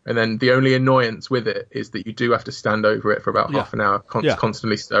ready. And then the only annoyance with it is that you do have to stand over it for about half an hour,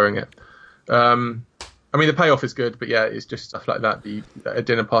 constantly stirring it. I mean, the payoff is good, but yeah, it's just stuff like that. At a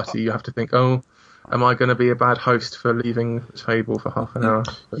dinner party, you have to think, oh, am I going to be a bad host for leaving the table for half an hour?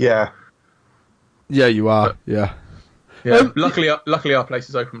 Yeah. Yeah, you are. Yeah. Yeah. Luckily our place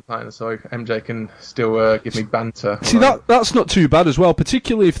is open plan, so MJ can still give me banter. See, that's not too bad as well,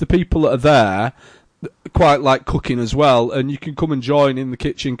 particularly if the people that are there quite like cooking as well, and you can come and join in the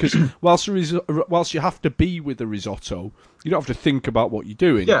kitchen, because whilst you have to be with the risotto, you don't have to think about what you're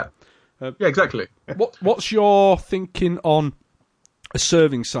doing. Yeah, exactly. What's your thinking on a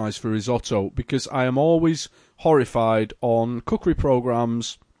serving size for risotto? Because I am always horrified on cookery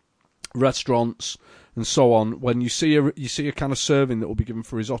programs, restaurants, and so on, when you see a kind of serving that will be given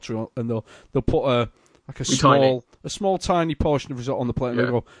for risotto, and they'll put a small tiny portion of risotto on the plate, and they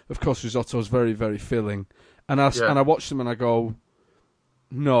go, of course, risotto is very, very filling. And I watch them and I go,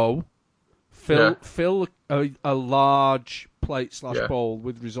 no, fill a large plate / bowl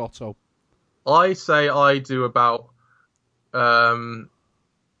with risotto. I say I do about,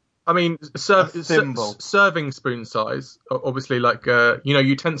 serving spoon size. Obviously, like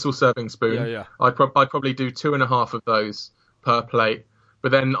utensil serving spoon. Yeah. I'd probably do 2.5 of those per plate. But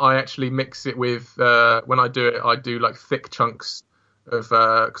then I actually mix it with, when I do it, I do like thick chunks of,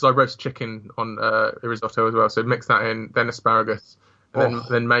 because I roast chicken on risotto as well. So mix that in, then asparagus, and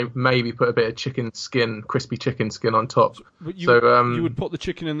then maybe put a bit of chicken skin, crispy chicken skin on top. But you would put the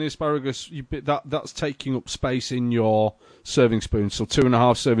chicken and the asparagus, that's taking up space in your serving spoon. So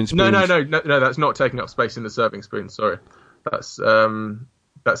 2.5 serving spoons. No, that's not taking up space in the serving spoon. Sorry.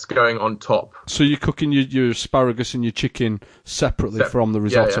 That's going on top. So you're cooking your asparagus and your chicken separately from the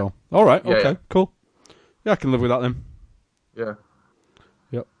risotto. Yeah. All right. Okay. Cool. Yeah, I can live with that then. Yeah.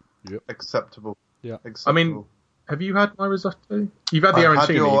 Yep. Acceptable. Yeah. Acceptable. I mean, have you had my risotto? You've had the I've arancini. had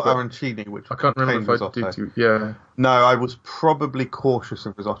your arancini, which I can't remember if I did. Yeah. No, I was probably cautious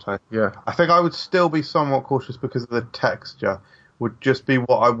of risotto. Yeah. I think I would still be somewhat cautious because of the texture. Would just be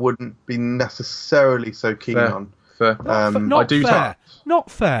what I wouldn't be necessarily so keen on. Fair.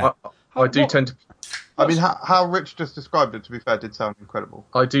 Not fair. I do tend to. I mean, how Rich just described it, to be fair, did sound incredible.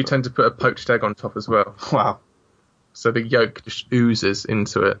 I do tend to put a poached egg on top as well. Wow. So the yolk just oozes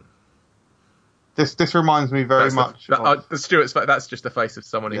into it. This reminds me very much of... Stuart's, that's just the face of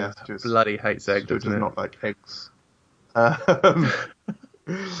someone who bloody hates eggs, Stuart isn't does it? not like eggs.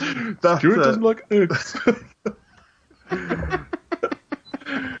 Stuart doesn't like eggs.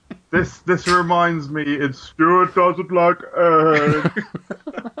 This reminds me, Stuart doesn't like eggs.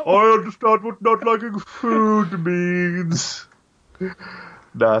 I understand what not liking food means.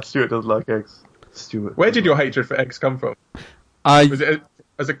 Nah, Stuart doesn't like eggs. Stuart. Where did your hatred for eggs come from? Was it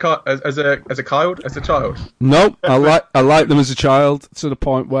as a child? No, I like them as a child to the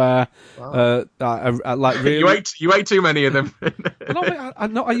point where I like really. You ate too many of them.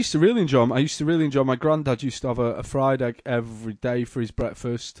 I used to really enjoy them. My granddad used to have a fried egg every day for his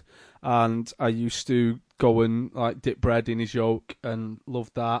breakfast, and I used to go and like dip bread in his yolk and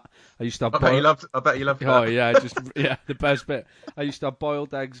loved that. I used to have. I bet you loved that. Oh yeah, the best bit. I used to have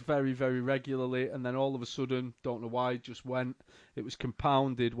boiled eggs very, very regularly, and then all of a sudden, don't know why, it just went. It was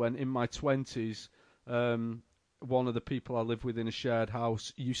compounded when in my 20s, one of the people I lived with in a shared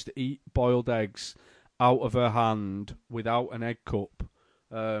house used to eat boiled eggs out of her hand without an egg cup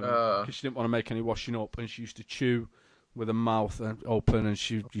because she didn't want to make any washing up, and she used to chew with her mouth open, and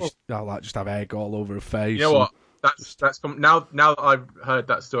she used to just have egg all over her face. You know what? That's now that I've heard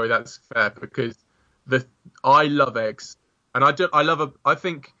that story, that's fair, because I love eggs, And I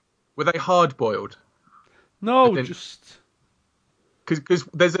think, were they hard boiled? No, think- just Because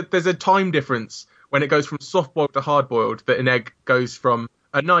there's a time difference when it goes from soft boiled to hard boiled, that an egg goes from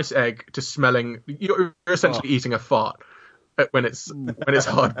a nice egg to smelling. You're essentially eating a fart when it's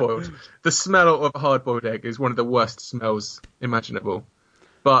hard boiled. The smell of a hard boiled egg is one of the worst smells imaginable.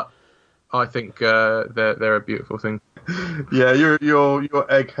 But I think they're a beautiful thing. Yeah,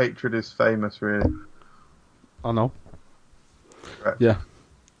 your egg hatred is famous, really. I know. Correct. Yeah.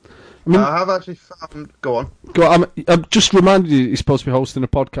 I mean, I have actually found. Go on. I'm just reminded you, you're supposed to be hosting a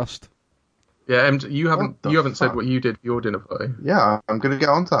podcast. Yeah, and you haven't What the said fuck? what you did for your dinner party. Yeah, I'm going to get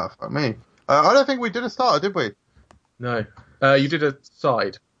onto that. Fuck me. I don't think we did a starter, did we? No, you did a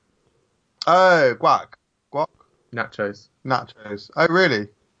side Oh, guac, nachos. nachos. Oh, really?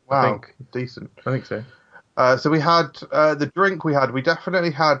 I Wow, think. decent. I think so. So we had the drink. We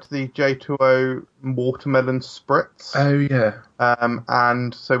definitely had the J2O watermelon spritz. Oh yeah.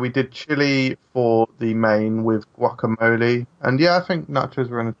 And so we did chili for the main with guacamole. And yeah, I think nachos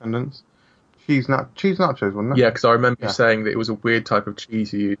were in attendance. Cheese nachos, wasn't it? Yeah, because I remember Yeah. you saying that it was a weird type of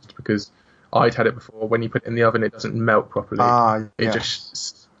cheese you used, because I'd had it before. When you put it in the oven, it doesn't melt properly. Ah, It yes.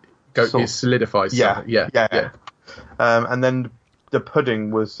 just it solidifies. Yeah, something. Yeah. yeah. And then the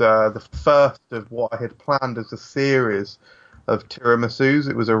pudding was the first of what I had planned as a series of tiramisus.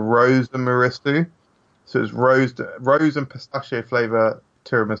 It was a rose and maristu. So it was rose and pistachio flavour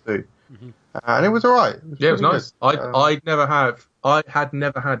tiramisu. And it was alright. Yeah, it was pretty nice. good. I had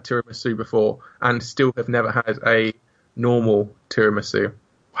never had tiramisu before, and still have never had a normal tiramisu.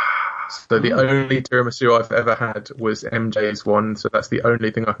 So the only tiramisu I've ever had was MJ's one, so that's the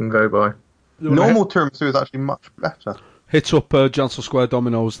only thing I can go by. Normal tiramisu is actually much better. Hit up Jansel Square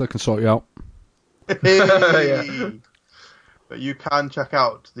Domino's, they can sort you out. Yeah. But you can check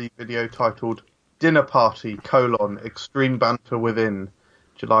out the video titled Dinner Party, Extreme Banter Within,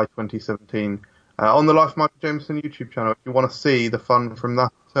 July 2017, on the Life of Michael Jameson YouTube channel if you want to see the fun from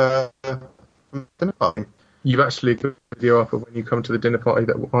that from dinner party. You've actually got a video up of when you come to the dinner party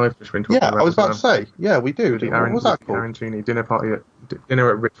that I've just been talking Yeah, about. I was about to say, yeah, we do. What was that called? Arancini dinner party dinner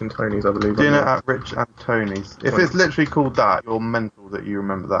at Rich and Tony's, I believe. Dinner at Rich and Tony's. If it's literally called that, you're mental that you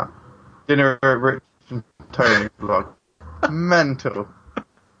remember that. Dinner at Rich and Tony's vlog. Mental.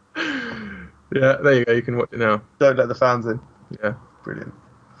 Yeah, there you go. You can watch it now. Don't let the fans in. Yeah. Brilliant.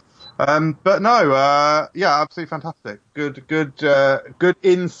 But no, yeah, absolutely fantastic. Good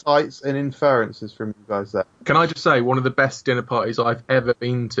insights and inferences from you guys there. Can I just say, one of the best dinner parties I've ever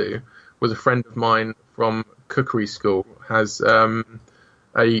been to was a friend of mine from cookery school has a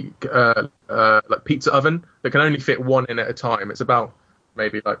like pizza oven that can only fit one in at a time. It's about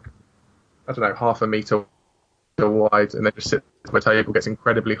maybe like, I don't know, half a meter wide, and then just sits at my table, gets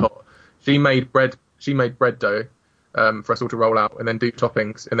incredibly hot. She made bread dough for us all to roll out, and then do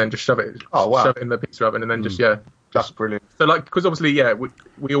toppings, and then just shove it in the pizza oven, and then That's brilliant. So like, because obviously, yeah,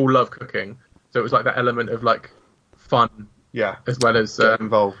 we all love cooking, so it was like that element of like fun, Yeah, as well as get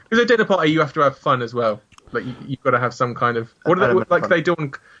involved. because at dinner party you have to have fun as well. Like you've got to have some kind of element of like fun. they do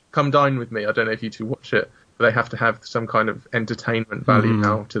on Come Dine With Me. I don't know if you two watch it, but they have to have some kind of entertainment value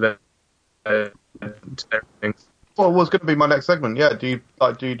now to their things. Well, was going to be my next segment. Yeah, do you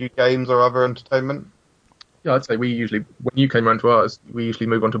do games or other entertainment? Yeah, I'd say we usually, when you came around to ours, we usually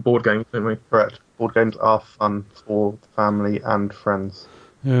move on to board games, don't we? Correct. Board games are fun for family and friends.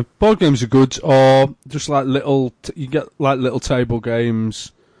 Yeah, board games are good, or just like you get like little table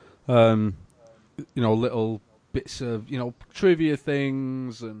games, little bits of trivia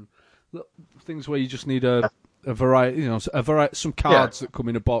things and things where you just need a variety, some cards that come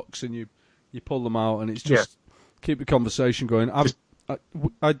in a box and you pull them out and it's just keep the conversation going.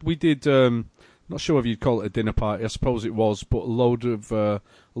 We did. Not sure if you'd call it a dinner party. I suppose it was, but a load of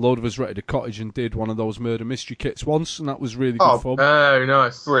us rented a cottage and did one of those murder mystery kits once, and that was really good fun. Oh,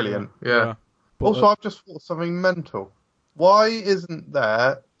 nice. Brilliant. Yeah. But, Also, I've just thought something mental. Why isn't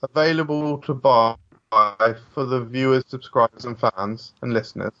there available to buy for the viewers, subscribers, and fans and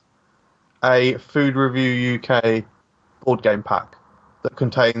listeners a Food Review UK board game pack that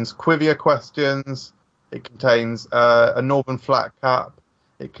contains Quivia questions? It contains a Northern Flat Cap.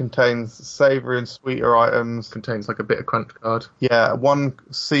 It contains savoury and sweeter items. Contains like a bit of crunch card. Yeah, one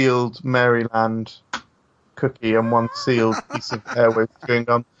sealed Maryland cookie and one sealed piece of Airways chewing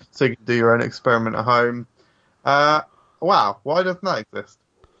gum, so you can do your own experiment at home. Wow, why doesn't that exist?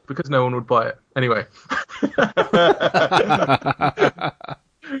 Because no one would buy it. Anyway.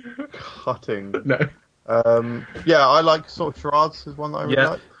 Cutting. No. Yeah, I like sort of charades is one that I really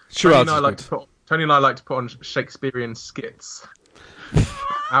like. Charades Tony and I like to put on Shakespearean skits.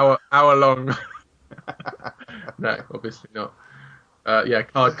 hour long No, obviously not. Yeah,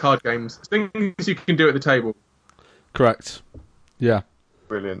 card games, things you can do at the table. Correct. Yeah.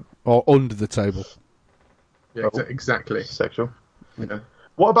 Brilliant. Or under the table. Yeah, exactly. Sexual. Yeah.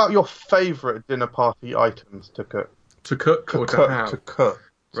 What about your favourite dinner party items to cook? To cook or to have? To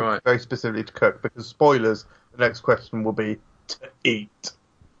cook. So Right. very specifically to cook, because spoilers, the next question will be to eat.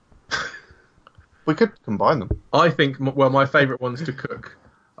 We could combine them. I think, well, my favourite ones to cook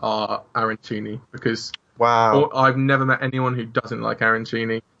are arancini, because Wow. I've never met anyone who doesn't like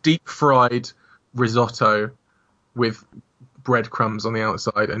arancini. Deep fried risotto with breadcrumbs on the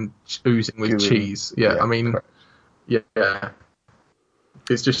outside and oozing with Gooey. cheese. Yeah, I mean, correct. yeah.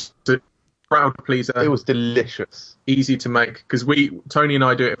 It's just a crowd pleaser. It was delicious. Easy to make, because Tony and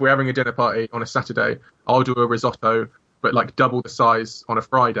I do it. If we're having a dinner party on a Saturday, I'll do a risotto, but like double the size on a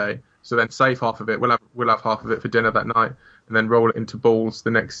Friday. So then save half of it. We'll have half of it for dinner that night, and then roll it into balls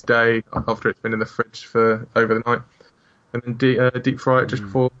the next day after it's been in the fridge for over the night, and then deep fry it just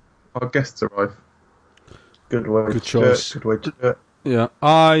before our guests arrive. Good way. Good choice. Good way to do it. Yeah.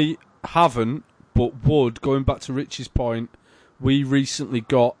 I haven't, but would, going back to Rich's point, we recently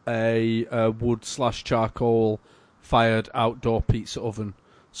got a wood/charcoal fired outdoor pizza oven.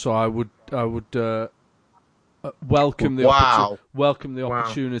 So I would welcome the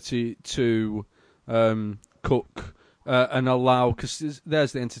opportunity to cook and allow, because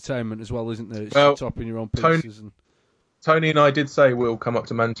there's the entertainment as well, isn't there? It's topping your own pizzas. Tony and I did say we'll come up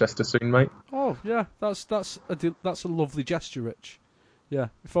to Manchester soon, mate. Oh yeah, that's a lovely gesture, Rich. Yeah,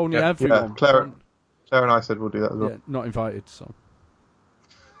 if only everyone. Yeah, Claire and I said we'll do that as well. Yeah, not invited. So.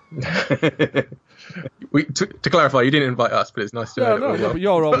 To clarify, you didn't invite us, but it's nice to know. No, but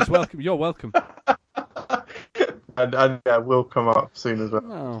you're always welcome. You're welcome. And yeah, we'll come up soon as well.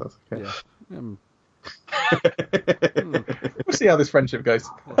 Oh, That's okay. Yeah. We'll see how this friendship goes.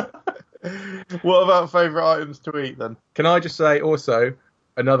 What about favourite items to eat then? Can I just say also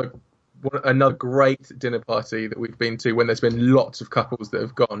another great dinner party that we've been to when there's been lots of couples that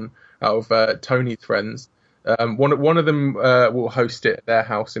have gone out of Tony's friends. One of them will host it at their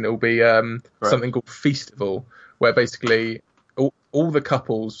house, and it will be something called Feastival, where basically all the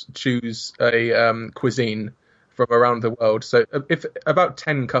couples choose a cuisine from around the world. So if about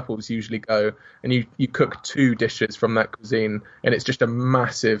 10 couples usually go, and you cook 2 dishes from that cuisine, and it's just a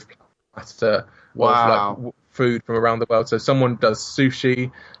massive platter of like food from around the world. So someone does sushi.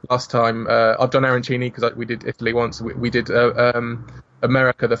 Last time I've done arancini because we did Italy once. We did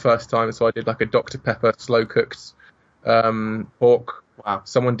America the first time, so I did like a Dr. Pepper slow cooked pork. Wow.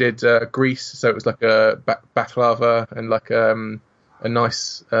 Someone did Greece, so it was like a baklava and like a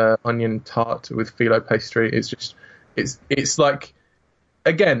nice onion tart with phyllo pastry. It's like,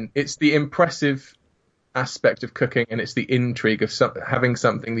 again, it's the impressive aspect of cooking, and it's the intrigue of having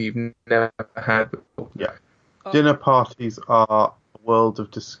something that you've never had before. Yeah. Dinner parties are a world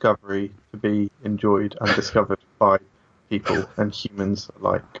of discovery to be enjoyed and discovered by people and humans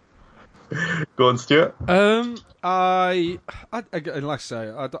alike. Go on, Stuart. I like I say,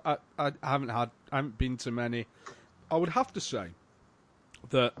 I haven't been to many. I would have to say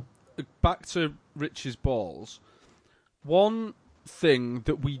that, back to Rich's balls, one thing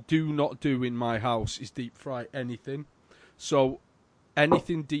that we do not do in my house is deep fry anything. So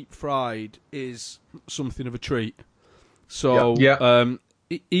anything deep fried is something of a treat. So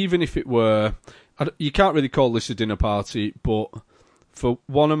even if it were, you can't really call this a dinner party, but for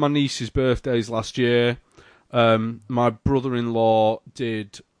one of my niece's birthdays last year, my brother-in-law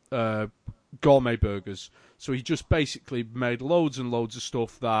did gourmet burgers. So he just basically made loads and loads of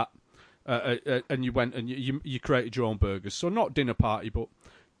stuff that, and you went and you created your own burgers. So not dinner party, but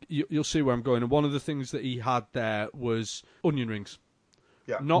you'll see where I'm going. And one of the things that he had there was onion rings.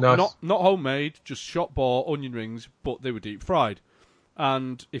 Yeah. Not homemade, just shop bought onion rings, but they were deep fried.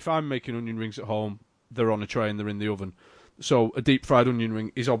 And if I'm making onion rings at home, they're on a tray and they're in the oven. So a deep fried onion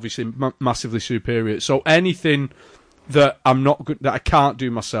ring is obviously massively superior. So anything that that I can't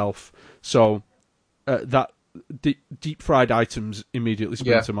do myself, so that deep fried items immediately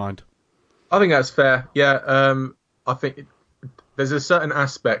spring to mind. I think that's fair. Yeah, I think there's a certain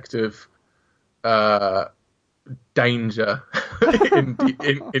aspect of danger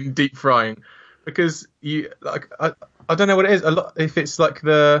in deep frying, because I don't know what it is. If it's like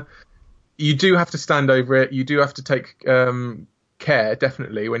you do have to stand over it. You do have to take care,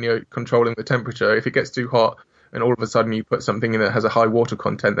 definitely, when you're controlling the temperature. If it gets too hot and all of a sudden you put something in that has a high water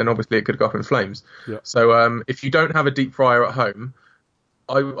content, then obviously it could go up in flames. Yeah. So if you don't have a deep fryer at home,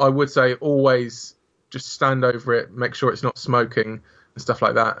 I would say always just stand over it, make sure it's not smoking and stuff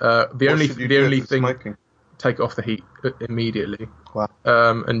like that. The only thing, smoking? Take it off the heat immediately. Wow.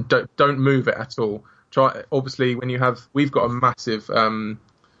 And don't move it at all. try. Obviously, we've got a massive.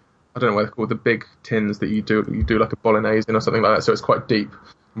 I don't know what they're called, the big tins that you do like a bolognese in or something like that. So it's quite deep.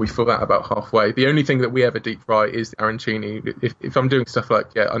 We fill that about halfway. The only thing that we ever deep fry is the arancini. If I'm doing stuff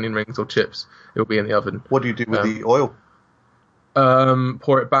like onion rings or chips, it'll be in the oven. What do you do with the oil?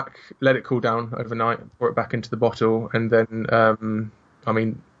 Pour it back, let it cool down overnight, pour it back into the bottle, and then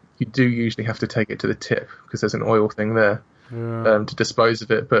you do usually have to take it to the tip because there's an oil thing there to dispose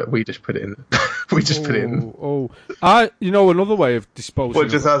of it, but we just put it in. Put it in. Another way of disposing. What,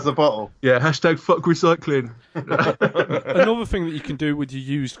 just as a bottle? Yeah. #fuck recycling. Another thing that you can do with your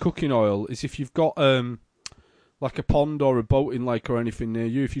used cooking oil is if you've got like a pond or a boating lake or anything near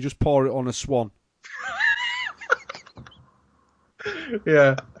you, if you just pour it on a swan.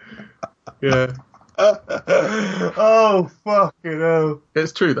 Yeah. Oh, fucking hell.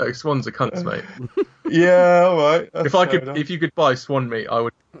 It's true though. Swans are cunts, mate. Yeah, all right. If you could buy swan meat, I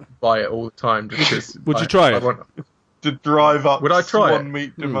would buy it all the time. Just 'cause Would you try it? To drive up Would I try swan it?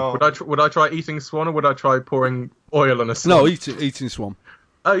 meat demand. Would I try eating swan, or would I try pouring oil on a swan? No, eating swan.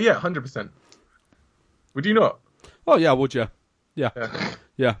 Oh yeah, 100%. Would you not? Oh yeah, would you? Yeah.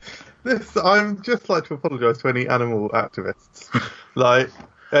 I'm just like to apologise to any animal activists, like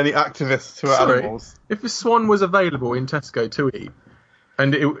any activists who are animals. If a swan was available in Tesco to eat,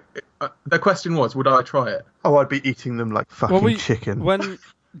 and the question was, would I try it? Oh, I'd be eating them like fucking chicken.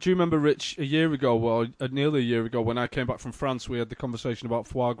 Do you remember, Rich, nearly a year ago, when I came back from France, we had the conversation about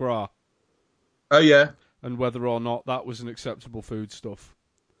foie gras. Oh yeah, and whether or not that was an acceptable food stuff.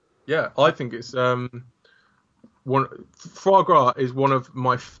 Yeah, I think it's foie gras is one of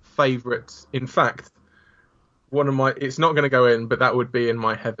my favourites. In fact, it's not going to go in, but that would be in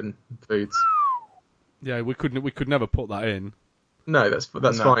my heaven foods. Yeah, we could never put that in. No, that's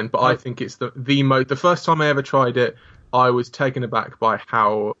fine. But I think it's the first time I ever tried it, I was taken aback by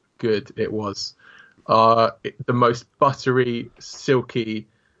how good it was. The most buttery, silky.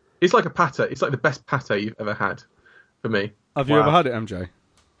 It's like a pate. It's like the best pate you've ever had, for me. Have you ever had it, MJ?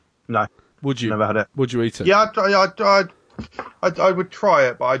 No. Would you? Never had it. Would you eat it? Yeah, I would try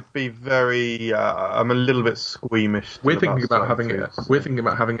it, but I'd be very. I'm a little bit squeamish. We're thinking about having it. We're thinking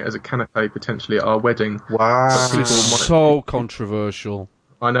about having it as a canapé potentially at our wedding. Wow, it's so controversial.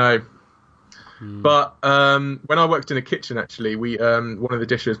 I know. But when I worked in a kitchen, actually, we one of the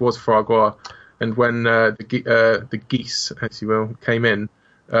dishes was foie gras, and when the geese, as you will, came in,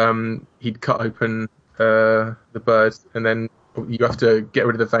 he'd cut open the bird, and then you have to get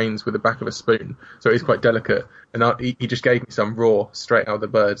rid of the veins with the back of a spoon, so it's quite delicate. And he just gave me some raw, straight out of the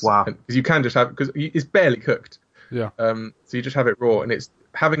bird. Wow! Because you can just have, because it's barely cooked. Yeah. So you just have it raw, and it's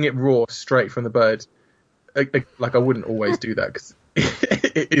having it raw straight from the bird. Like I wouldn't always do that because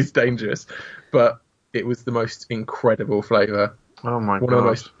it is dangerous, but it was the most incredible flavour. Oh my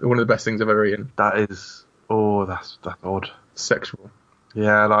god! One of the best things I've ever eaten. That is. Oh, that's odd. Sexual.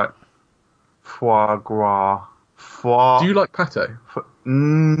 Yeah, like foie gras. Do you like pate? I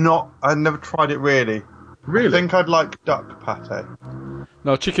never tried it really. Really? I think I'd like duck pate.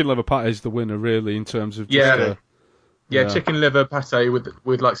 No, chicken liver pate is the winner, really, in terms of chicken liver pate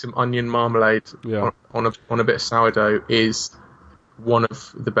with like some onion marmalade on a bit of sourdough is one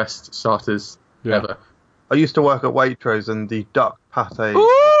of the best starters ever. I used to work at Waitrose, and the duck pate.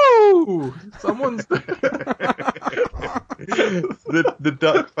 Ooh! Someone's the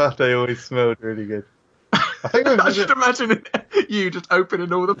duck pate always smelled really good. I think I should imagine you just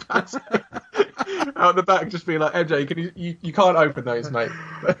opening all the pate out the back, just being like, MJ, you can't open those, mate.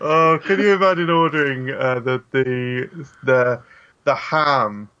 Oh, can you imagine ordering the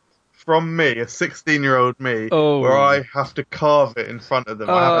ham from me, a 16-year-old me, where I have to carve it in front of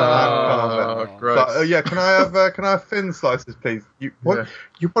them? I have to hand carve it. Gross. But, can I have thin slices, please? You want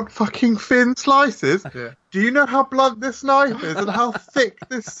fucking thin slices? Yeah. Do you know how blunt this knife is and how thick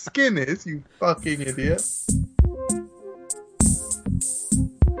this skin is, you fucking idiot?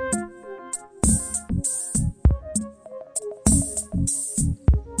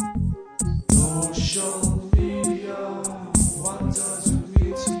 Social media, what does it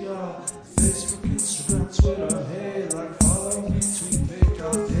mean to ya? Facebook, Instagram, Twitter, hey, like, follow, retweet, make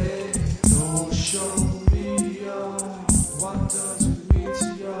our day. Social media, what does it mean to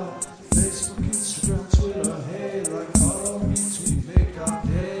ya? Facebook, Instagram, Twitter, hey, like, follow, retweet, make our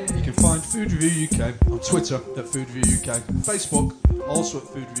day. You can find Food Review UK on Twitter at Food Review UK, Facebook also at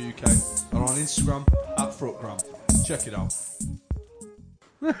Food Review UK, and on Instagram at Fruitgram. Check it out.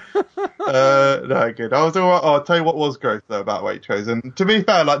 No, good. I'll tell you what was gross though about Waitrose, and to be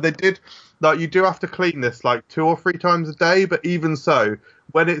fair, like they did, like you do have to clean this like 2 or 3 times a day, but even so,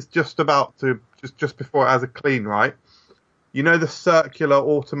 when it's just about to just before it has a clean, right, you know the circular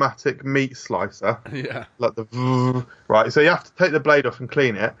automatic meat slicer? Yeah. Like right, so you have to take the blade off and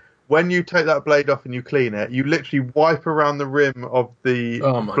clean it. When you take that blade off and you clean it, you literally wipe around the rim of the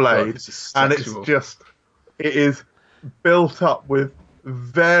blade, and it is built up with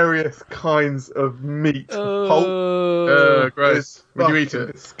various kinds of meat pulp. Gross. Would you eat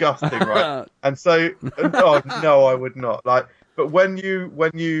it? Disgusting, right? And so, oh no, I would not. But when you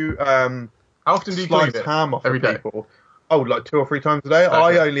how often do you clean slice it? ham off Every of day? people? Oh, like 2 or 3 times a day. Okay.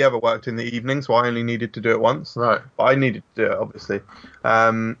 I only ever worked in the evening, so I only needed to do it once. Right. But I needed to do it, obviously.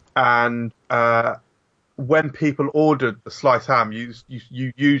 When people ordered the sliced ham, you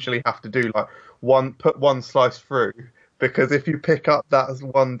usually have to do put one slice through, because if you pick up that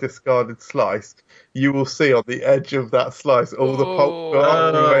one discarded slice, you will see on the edge of that slice all the pulp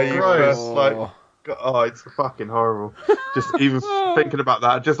where you first oh, it's fucking horrible. Just even thinking about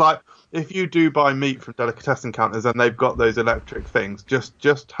that. Just like, if you do buy meat from delicatessen counters and they've got those electric things,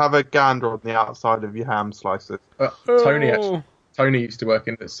 just have a gander on the outside of your ham slices. Tony used to work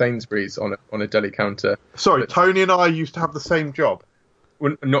in at Sainsbury's on a deli counter. Sorry, Tony and I used to have the same job.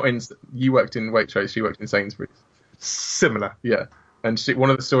 Well, you worked in Waitrose, she worked in Sainsbury's. Similar. Yeah. And one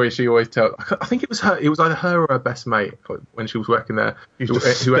of the stories she always tells, I think it was either her or her best mate when she was working there. Who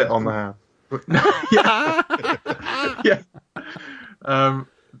spit on the ham. Yeah.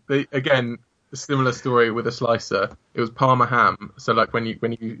 Again, a similar story with a slicer. It was Parma ham. So when you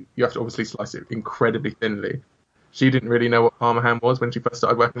have to obviously slice it incredibly thinly. She didn't really know what Parma ham was when she first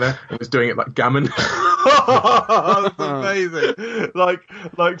started working there, and was doing it like gammon. That's amazing.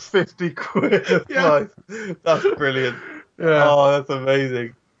 Like 50 quid a slice. That's brilliant. Yeah. Oh, that's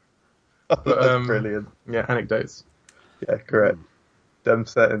amazing. That's brilliant. Yeah, anecdotes. Yeah, correct. Them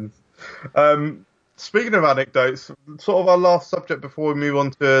settings. Speaking of anecdotes, sort of our last subject before we move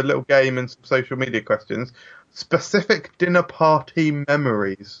on to a little game and some social media questions. Specific dinner party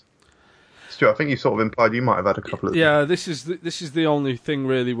memories. Stuart, I think you sort of implied you might have had a couple of them. Yeah, this is the only thing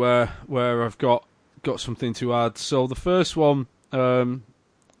really where I've got something to add. So the first one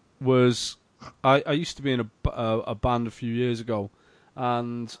was I used to be in a band a few years ago,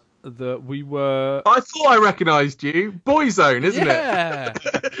 and we were. I thought I recognised you. Boyzone, isn't it?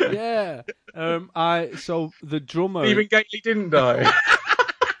 Yeah. So the drummer. Stephen Gately didn't die.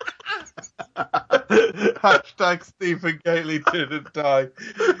 Hashtag Stephen Gately didn't die.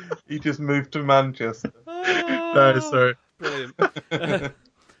 He just moved to Manchester. No, sorry. Brilliant.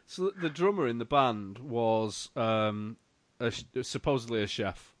 So the drummer in the band was supposedly a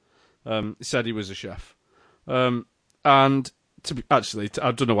chef. He said he was a chef. And I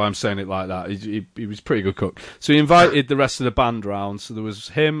don't know why I'm saying it like that. He was a pretty good cook. So he invited the rest of the band round. So there was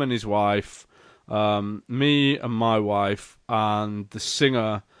him and his wife, me and my wife, and the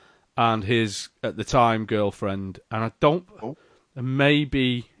singer and his, at the time, girlfriend. And and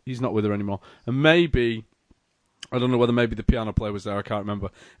maybe he's not with her anymore. And maybe, I don't know whether maybe the piano player was there, I can't remember.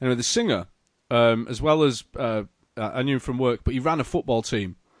 Anyway, the singer, as well as, I knew him from work, but he ran a football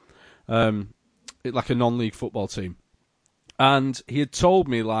team, like a non-league football team. And he had told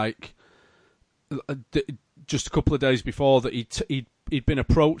me, just a couple of days before, that he'd been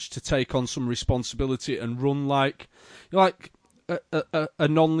approached to take on some responsibility and run like a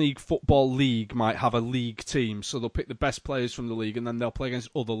non-league football league might have a league team, so they'll pick the best players from the league and then they'll play against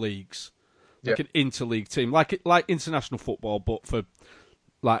other leagues, like an interleague team, like international football, but for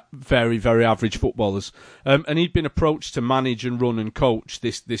like very, very average footballers. And he'd been approached to manage and run and coach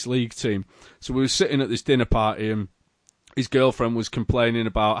this league team. So we were sitting at this dinner party, and his girlfriend was complaining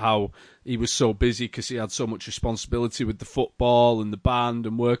about how he was so busy because he had so much responsibility with the football and the band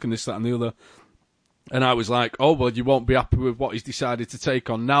and work and this, that, and the other. And I was like, oh, well, you won't be happy with what he's decided to take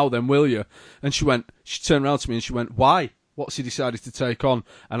on now then, will you? And she turned around to me and she went, why? What's he decided to take on?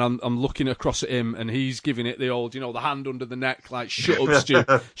 And I'm looking across at him, and he's giving it the old, the hand under the neck, like, shut up, Stu,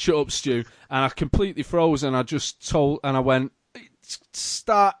 shut up, Stu. And I completely froze, and I went, it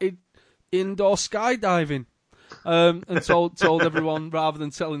started indoor skydiving. And told everyone, rather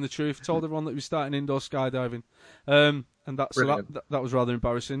than telling the truth, told everyone that he was starting indoor skydiving. And that was rather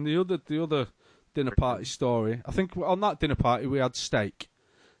embarrassing. The other dinner party story, I think on that dinner party we had steak.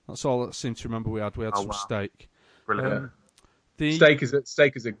 That's all I seem to remember we had. We had some steak. Brilliant. Steak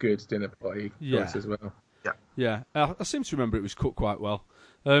is a good dinner party choice as well. Yeah. I seem to remember it was cooked quite well.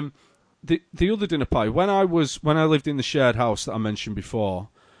 The other dinner party, when I lived in the shared house that I mentioned before,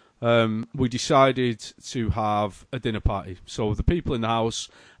 we decided to have a dinner party. So the people in the house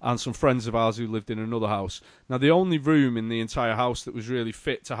and some friends of ours who lived in another house. Now, the only room in the entire house that was really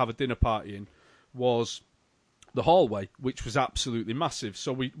fit to have a dinner party in was the hallway, which was absolutely massive.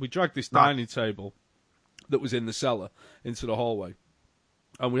 So we dragged this dining table that was in the cellar into the hallway.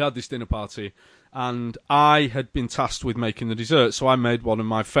 And we had this dinner party, and I had been tasked with making the dessert, so I made one of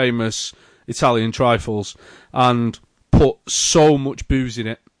my famous Italian trifles and put so much booze in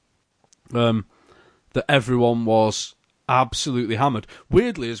it that everyone was absolutely hammered.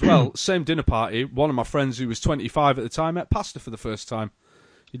 Weirdly as well, same dinner party, one of my friends who was 25 at the time ate pasta for the first time.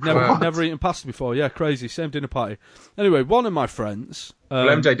 He'd never eaten pasta before. Yeah, crazy. Same dinner party. Anyway, one of my friends... well,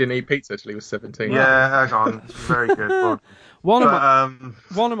 MJ didn't eat pizza till he was 17. Yeah, hang on. Very good. One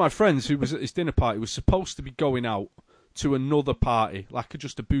of my friends who was at this dinner party was supposed to be going out to another party, like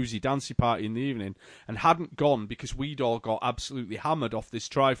just a boozy, dancey party in the evening, and hadn't gone because we'd all got absolutely hammered off this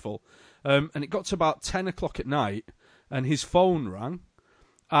trifle. And it got to about 10 o'clock at night, and his phone rang,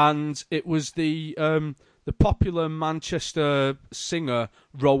 and it was the popular Manchester singer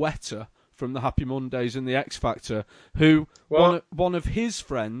Rowetta from the Happy Mondays and the X Factor, who one of his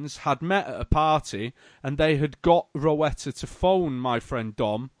friends had met at a party, and they had got Rowetta to phone my friend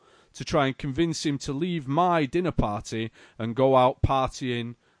Dom to try and convince him to leave my dinner party and go out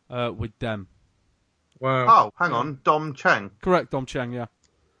partying with them. Wow. Oh, hang on. Dom Cheng. Correct, Dom Cheng, yeah.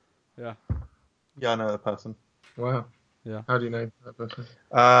 Yeah, I know that person. Wow. Yeah. How do you know that person?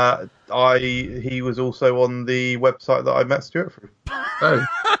 He was also on the website that I met Stuart through. Oh.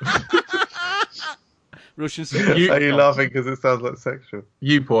 Russian singer. Are you laughing because it sounds like sexual?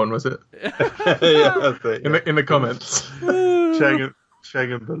 You porn, was it? Yeah, that's it. Yeah. In the comments.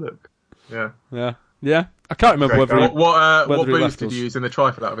 Cheng and Bullock. Yeah. Yeah. I can't remember Great whether guy. What whether he booze left did us. you use in the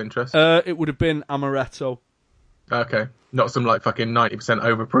trifle out of interest? it would have been amaretto. Okay. Not some like fucking 90%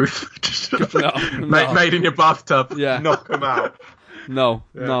 overproof. No. Made in your bathtub. Yeah. Knock them out. No.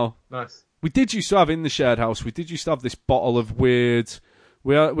 Nice. We did used to have in the shared house. We did used to have this bottle of weird.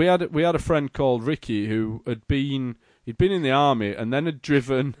 We had a friend called Ricky who he'd been in the army and then had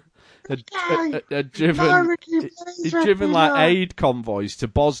driven like aid convoys to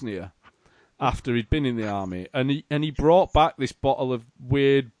Bosnia after he'd been in the army, and he brought back this bottle of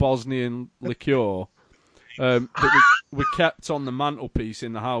weird Bosnian liqueur that we kept on the mantelpiece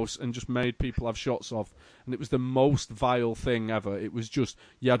in the house and just made people have shots of. And it was the most vile thing ever. It was just,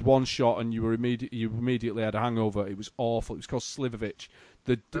 you had one shot and you immediately had a hangover. It was awful. It was called Slivovich.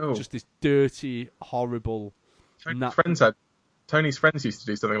 Just this dirty, horrible. Tony's friends used to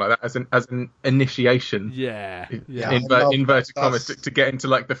do something like that as an initiation. Yeah. Inverted commas to get into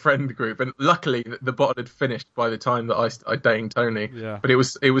like the friend group. And luckily the bottle had finished by the time that I danged Tony. Yeah. But it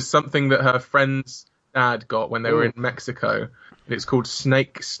was something that her friend's dad got when they were in Mexico. And it's called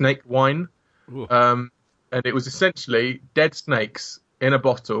snake wine. And it was essentially dead snakes in a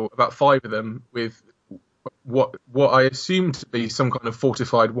bottle, about 5 of them, with what I assumed to be some kind of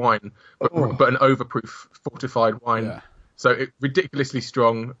fortified wine, but an overproof fortified wine. Yeah. So it ridiculously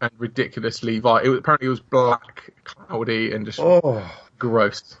strong and ridiculously vile. Apparently it was black, cloudy, and just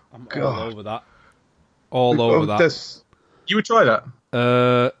gross. I'm all over that. All over that. You would try that?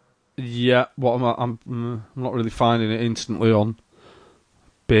 Yeah. What am I? I'm not really finding it instantly on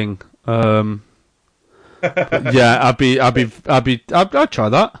Bing. But yeah, I'd try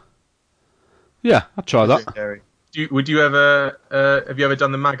that. Yeah, I'd try that. Would you ever? Have you ever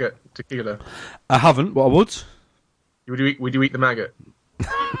done the maggot tequila? I haven't, but I would. Would you eat the maggot?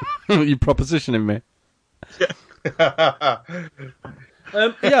 You're propositioning me. Yeah.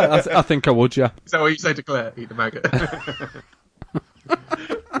 I think I would. Yeah. Is that what you say to Claire? Eat the maggot.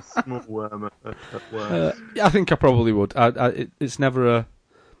 Small worm. Yeah, I think I probably would. It's never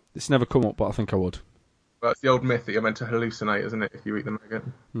come up, but I think I would. Well, it's the old myth that you're meant to hallucinate, isn't it, if you eat the maggot?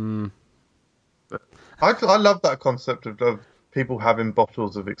 But I love that concept of people having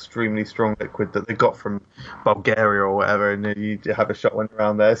bottles of extremely strong liquid that they got from Bulgaria or whatever, and you have a shot went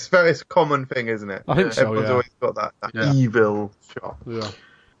around there. It's a common thing, isn't it? I think so. Everyone's always got that evil shot. Yeah.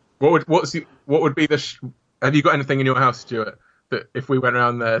 What would be have you got anything in your house, Stuart, that if we went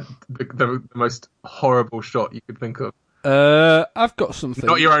around there, the most horrible shot you could think of? I've got something.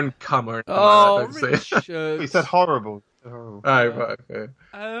 Not your own cum or anything like that, Richard. He said horrible. Oh, right, okay.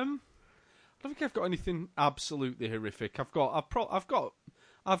 I don't think I've got anything absolutely horrific. I've got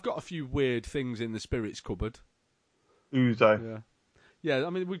a few weird things in the spirits cupboard. Ouzo. Yeah.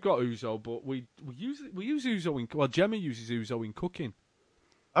 I mean, we've got ouzo, but we use ouzo in. Well, Gemma uses ouzo in cooking.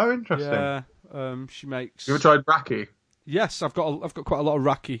 Oh, interesting. Yeah. She makes. You ever tried raki? Yes, I've got quite a lot of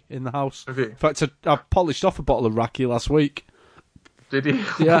raki in the house. Have you? In fact, I polished off a bottle of raki last week. Did you?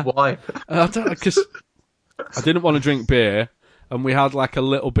 Yeah. Why? Because I didn't want to drink beer, and we had like a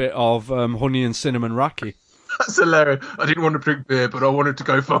little bit of honey and cinnamon raki. That's hilarious. I didn't want to drink beer, but I wanted to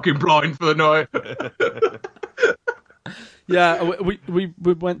go fucking blind for the night. Yeah, we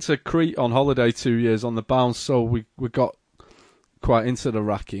went to Crete on holiday 2 years on the bounce, so we got quite into the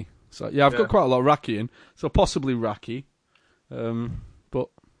raki. So yeah, I've got quite a lot of raki in, so possibly raki. But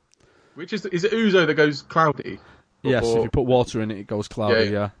Which is it ouzo that goes cloudy? yes, Or- if you put water in it, it goes cloudy.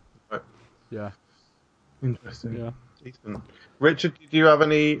 Yeah, Right. yeah, Interesting. yeah. Decent. Richard, do you have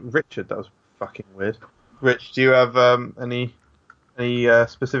any? Richard, that was fucking weird. Rich, do you have any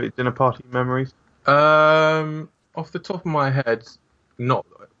specific dinner party memories? Off the top of my head, not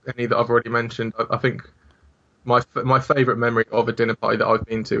any that I've already mentioned. I think my favourite memory of a dinner party that I've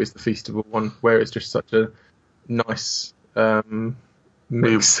been to is the Feastival one, where it's just such a nice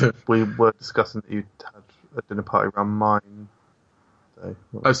mix of. We were discussing that you had a dinner party around mine. So,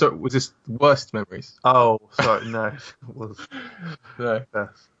 Oh, so was this worst memories? oh, sorry, no, it was No,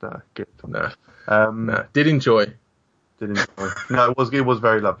 best. No, good. no, No. Did enjoy. Did enjoy. No, it was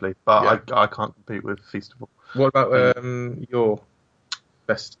very lovely, but I can't compete with Feastival. What about your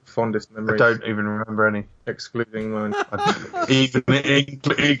best, fondest I memories? don't even remember any. Excluding mine. Even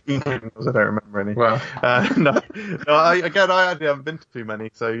including those, I don't remember any. Wow. No. I actually haven't been to too many,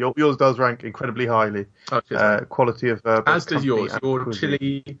 so yours does rank incredibly highly. Oh, cheers. Quality of both As does company yours. and Your cuisine.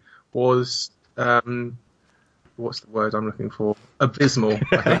 chili was what's the word I'm looking for? Abysmal.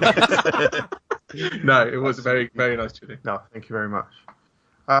 I think. No, it was a very, very nice chili. No, thank you very much.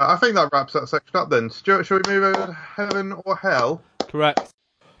 I think that wraps that section up then. Stuart, shall we move over to heaven or hell? Correct.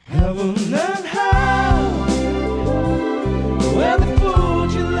 Heaven and hell, where the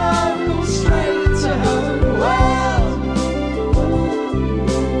food you love goes straight to heaven. Well,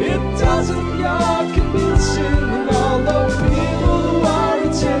 it doesn't you're convincing, and all the people who are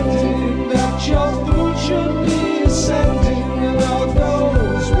intending that your food should be ascending, and all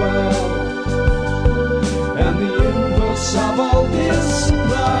goes well. And the inverse of all this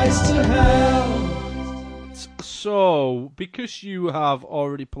applies to hell. So, because you have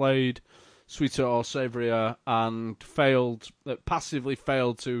already played Sweeter or Savourier and passively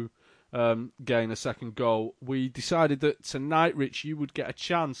failed to gain a second go, we decided that tonight, Rich, you would get a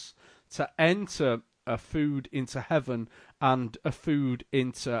chance to enter a food into heaven and a food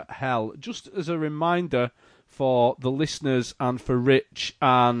into hell. Just as a reminder for the listeners and for Rich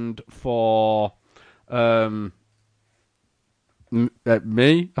and for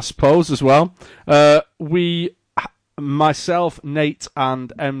me, I suppose, as well. Myself, Nate,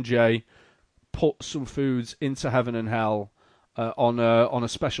 and MJ put some foods into heaven and hell on a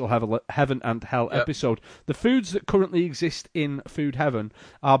special heaven and hell episode. The foods that currently exist in food heaven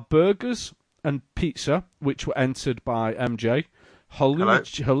are burgers and pizza, which were entered by MJ,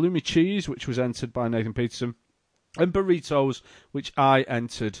 halloumi cheese, which was entered by Nathan Peterson, and burritos, which I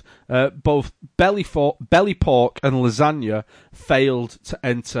entered. Both belly pork and lasagna failed to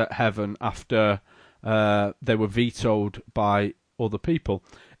enter heaven after they were vetoed by other people.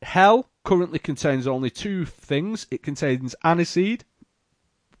 Hell currently contains only two things. It contains aniseed,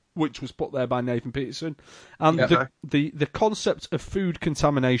 which was put there by Nathan Peterson, and the concept of food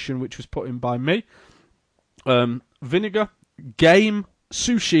contamination, which was put in by me. Vinegar, game,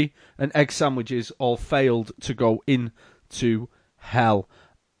 sushi, and egg sandwiches all failed to go into hell.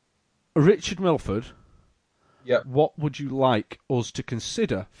 Richard Milford, what would you like us to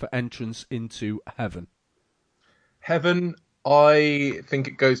consider for entrance into heaven? Heaven, I think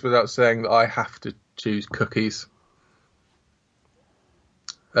it goes without saying that I have to choose cookies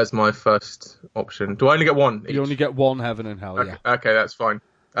as my first option. Do I only get one each? You only get one heaven and hell, Okay, okay, that's fine.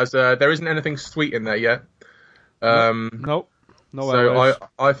 As there isn't anything sweet in there yet. No. So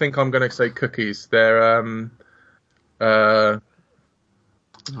I think I'm going to say cookies. They're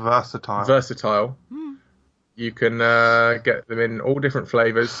versatile. You can get them in all different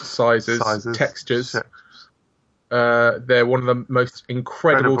flavours, sizes, textures. They're one of the most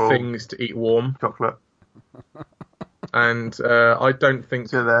incredible things to eat warm. Chocolate. And I don't think...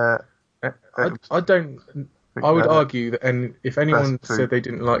 So I would argue that if anyone said they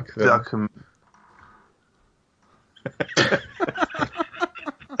didn't like them...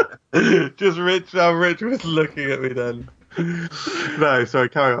 Just Rich was looking at me then. No, sorry,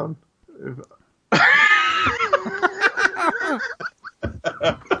 carry on.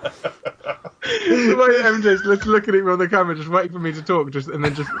 The way MJ's looking at me on the camera, just waiting for me to talk, and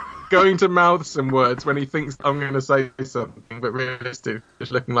then just going to mouth some words when he thinks I'm going to say something, but realistic,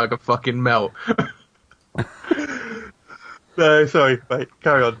 just looking like a fucking melt. No, sorry, mate,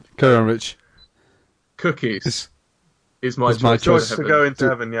 carry on. Carry on, Rich. Cookies is my choice to go into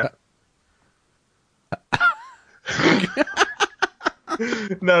heaven, yeah.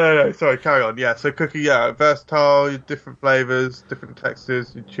 No, sorry, carry on. Yeah, so cookie, versatile, different flavours, different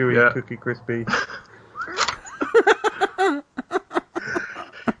textures, chewy, cookie, crispy.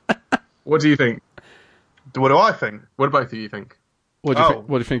 What do you think? What do I think? What do both of you think? What do you think?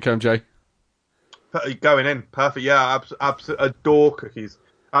 What do you think, MJ? Going in, perfect. Yeah, absolutely adore cookies.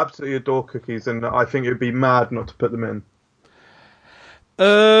 Absolutely adore cookies, and I think it'd be mad not to put them in.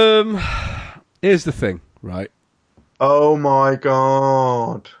 Here's the thing, right? Oh my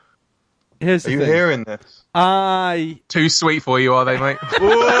god! Here's Are the you thing. hearing this? Too sweet for you, are they, mate?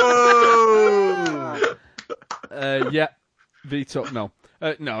 Whoa! Yeah, VTOP. No,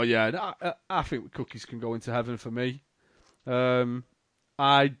 no, yeah. I think cookies can go into heaven for me.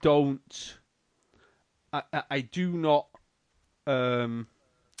 I don't. I do not. I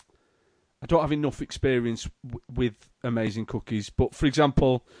don't have enough experience with amazing cookies, but for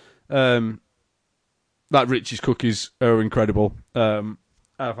example, like Richie's cookies are incredible. I've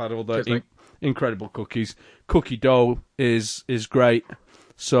had all the incredible cookies. Cookie dough is great.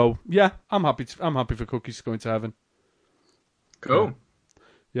 So yeah, I'm happy for cookies to go into heaven. Cool.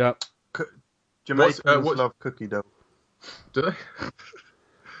 Yeah. Jamaicans what's- love cookie dough. Do they?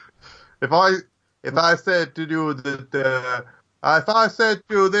 If I said to you if I said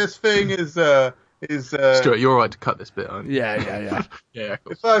to you this thing is Stuart, you're all right to cut this bit, aren't you? Yeah. Yeah,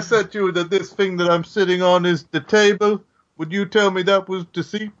 cool. if I said to you that this thing that I'm sitting on is the table, would you tell me that was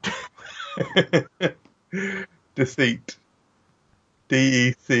deceit? Deceit.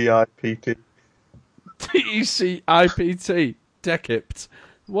 DECIPT. DECIPT. Dekipt.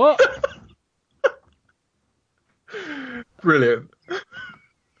 What? Brilliant.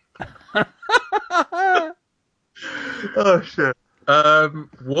 Oh shit.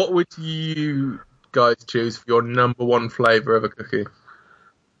 What would you guys choose for your number one flavour of a cookie?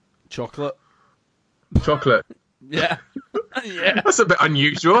 Chocolate. Chocolate. Yeah. Yeah. That's a bit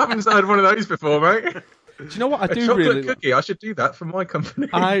unusual. I haven't heard one of those before, mate. Do you know what I A do chocolate really cookie. I should do that for my company.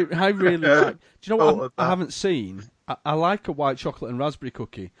 I really like. Do you know what Thought of I that. haven't seen? I like a white chocolate and raspberry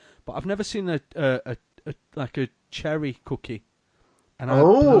cookie, but I've never seen a like a cherry cookie. And I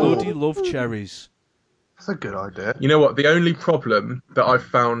bloody love cherries. That's a good idea. You know what? The only problem that I've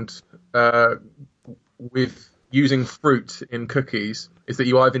found with using fruit in cookies is that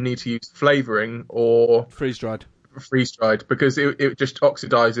you either need to use flavouring or Freeze dried. freeze-dried, because it just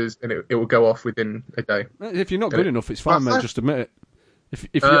oxidizes and it will go off within a day. If you're not good enough, it's fine, mate. That's Just admit it.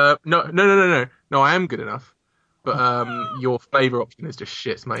 If No, I am good enough. But your flavour option is just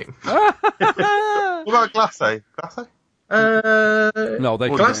shit, mate. What about glacé? Glacé? no, they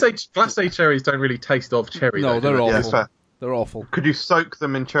Glacé cherries don't really taste of cherry. No, though, they're do they? awful. Yeah, it's fair. They're awful. Could you soak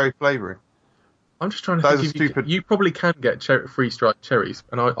them in cherry flavouring? I'm just trying to That think. is If you, stupid. you probably can get freeze-dried cherries,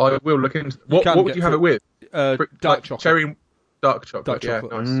 and I will look into what can would get you have it with? Dark Like chocolate. Cherry, dark chocolate. Dark Yeah,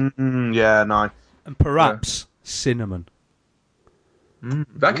 chocolate. nice. Yeah, nice. And perhaps cinnamon.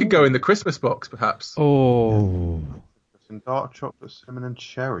 That could go in the Christmas box, perhaps. Oh. Some dark chocolate, cinnamon, and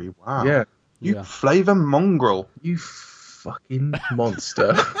cherry. Wow. Yeah. You Yeah. flavour mongrel. You fucking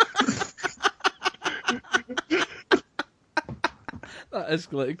monster. That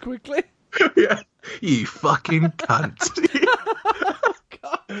escalated quickly. Yeah. You fucking cunt.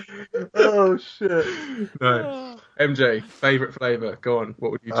 Oh shit. No. MJ, favourite flavour. Go on.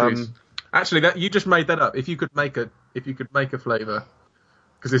 What would you choose? Actually, that you just made that up. If you could make a flavour,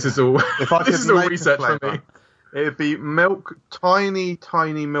 because this is all If I this could is all make a research for me. flavour, it'd be milk, tiny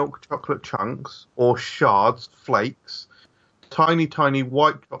milk chocolate chunks or shards, flakes, tiny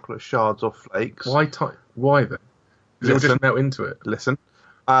white chocolate shards or flakes. Why then? Because it will Listen. just melt into it. Listen,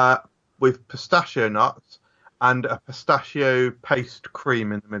 with pistachio nuts and a pistachio paste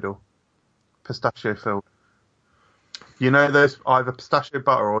cream in the middle, pistachio filled. You know those either pistachio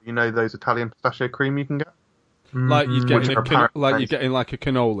butter or you know those Italian pistachio cream you can get. Like you'd get Which in are apparently like you're getting like a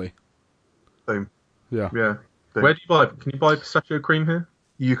cannoli. Boom. Yeah. Yeah. Boom. Where do you buy? Can you buy pistachio cream here?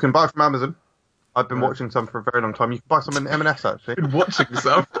 You can buy from Amazon. I've been watching some for a very long time. You can buy some in M&S actually. Been watching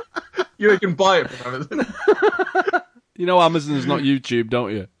some. You can buy it from Amazon. You know Amazon's not YouTube,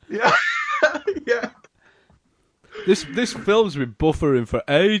 don't you? Yeah. Yeah. This film's been buffering for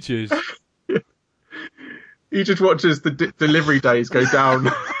ages. He just watches the delivery days go down.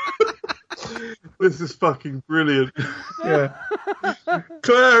 This is fucking brilliant. Yeah.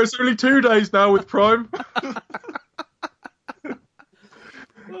 Claire, it's only 2 days now with Prime.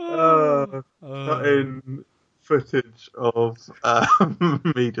 Not in footage of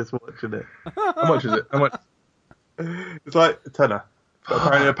me just watching it. How much is it? How much? It's like a tenner.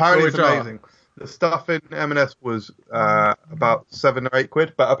 But apparently it's For a jar. amazing. The stuff in M&S was about 7 or 8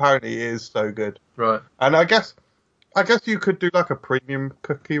 quid, but apparently it is so good. Right. And I guess you could do like a premium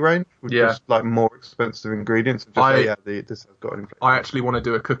cookie range with Yeah. just like more expensive ingredients. And just this has got inflation. I actually want to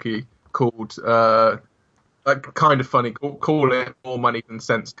do a cookie called, like, kind of funny. Call it More Money Than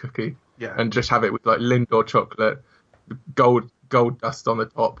Sense cookie. Yeah. and just have it with like Lindor chocolate, gold dust on the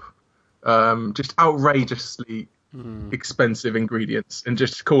top, just outrageously expensive ingredients, and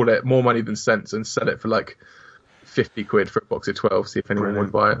just call it more money than sense and sell it for like 50 quid for a box of 12. See if anyone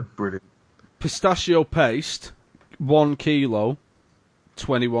would buy it. Brilliant. Pistachio paste, 1 kilo,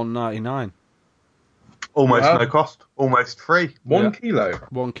 $21.99. Almost Wow. no cost. Almost free. 1 kilo.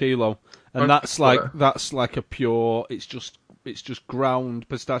 1 kilo, and Okay. that's like a pure. It's just ground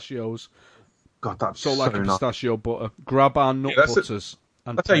pistachios. God, that's So like a nice. pistachio butter. Grab our nut that's it. butters.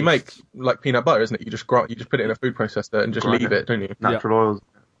 And That's how you make toast. like peanut butter, isn't it? You just put it in a food processor and just Grind leave it. it, don't you? Natural oils.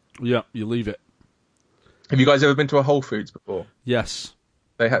 Yeah, you leave it. Have you guys ever been to a Whole Foods before? Yes,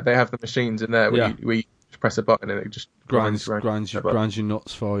 They have the machines in there where Yeah. you just press a button and it just grinds your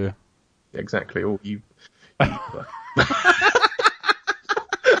nuts for you. Exactly. All you.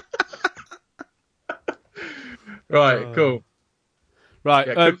 Right. Cool. Right,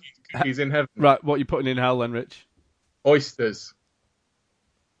 Yeah. Cookies in heaven. right. What are you putting in hell, then, Rich? Oysters.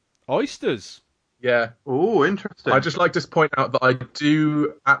 Oysters. Yeah. Oh, interesting. I just like to point out that I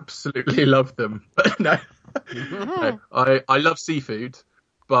do absolutely love them. No, no. I love seafood,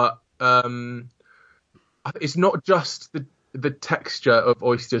 but it's not just the texture of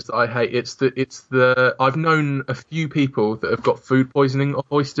oysters that I hate. It's the I've known a few people that have got food poisoning of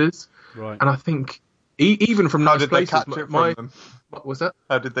oysters, Right. and I think even from How nice did they places, catch it from them? what was that?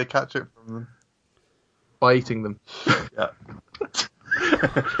 How did they catch it from them? By eating them. Yeah.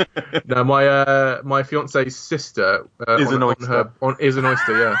 No, my fiance's sister Is an oyster. is an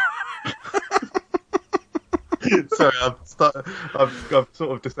oyster. Yeah. Sorry, I've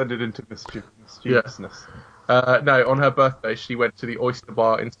sort of descended into mischievousness. No, on her birthday, she went to the oyster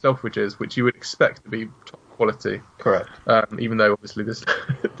bar in Selfridges, which you would expect to be top quality. Correct. Even though obviously there's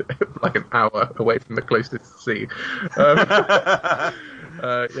like an hour away from the closest sea.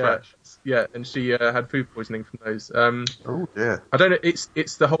 Yeah, and she had food poisoning from those. Oh dear. I don't know.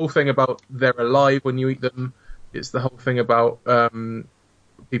 It's the whole thing about they're alive when you eat them. It's the whole thing about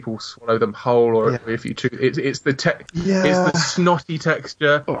people swallow them whole, or if you chew. It's the it's the snotty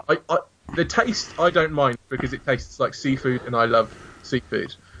texture. The taste I don't mind because it tastes like seafood, and I love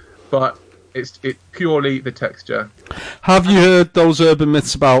seafood. But it's purely the texture. Have you heard those urban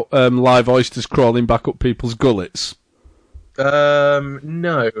myths about live oysters crawling back up people's gullets?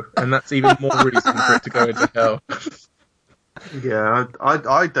 No, and that's even more reason for it to go into hell. Yeah,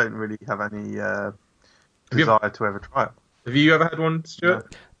 I don't really have any desire to ever try it. Have you ever had one,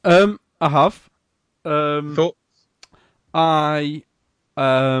 Stuart? I have. Thoughts?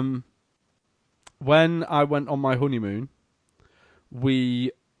 When I went on my honeymoon,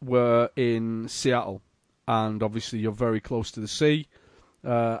 we were in Seattle, and obviously you're very close to the sea,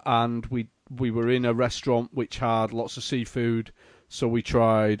 and we were in a restaurant which had lots of seafood, so we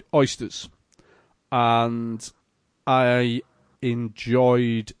tried oysters, and I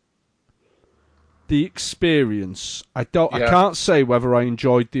enjoyed the experience. I can't say whether I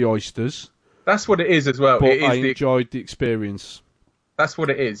enjoyed the oysters, That's what it is as well. but It is I enjoyed the experience. That's what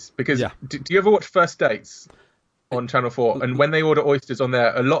it is. Because Yeah. do you ever watch First Dates on Channel 4? And when they order oysters on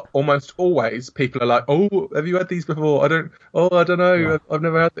there, almost always, people are like, "Oh, have you had these before? I don't know. Yeah. I've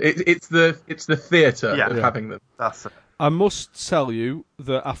never had." It's the theatre of Yeah. having them. That's it. I must tell you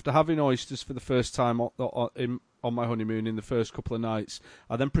that after having oysters for the first time on my honeymoon in the first couple of nights,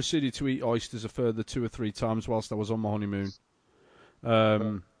 I then proceeded to eat oysters a further 2 or 3 times whilst I was on my honeymoon.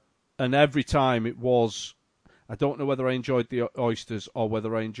 And every time it was, I don't know whether I enjoyed the oysters or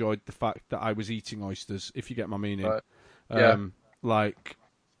whether I enjoyed the fact that I was eating oysters, if you get my meaning. Right. Yeah.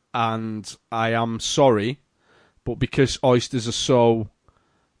 And I am sorry, but because oysters are so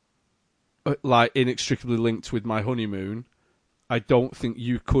inextricably linked with my honeymoon, I don't think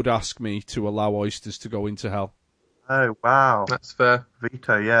you could ask me to allow oysters to go into hell. Oh wow. That's fair.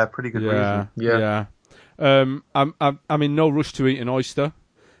 Veto. Yeah, pretty good reason. Yeah. I'm in no rush to eat an oyster.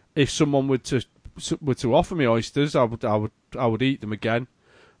 If someone were to offer me oysters, I would eat them again.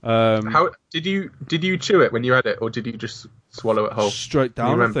 How did you chew it when you had it, or did you just swallow it whole? Straight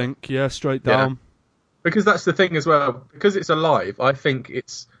down, I think. Yeah, straight down. Because that's the thing as well. Because it's alive, I think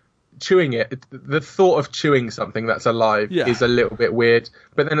it's chewing it. The thought of chewing something that's alive is a little bit weird.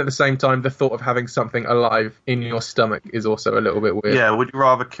 But then at the same time, the thought of having something alive in your stomach is also a little bit weird. Yeah, would you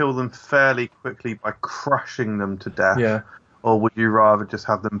rather kill them fairly quickly by crushing them to death? Yeah. Or would you rather just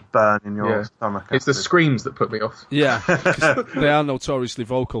have them burn in your stomach? It's the screams that put me off. Yeah, 'cause they are notoriously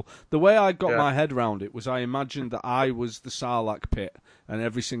vocal. The way I got my head round it was I imagined that I was the Sarlacc pit and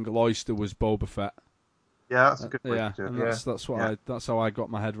every single oyster was Boba Fett. Yeah, that's a good way to do it. And that's how I got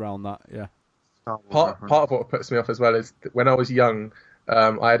my head round that. Yeah. Part of what puts me off as well is that when I was young,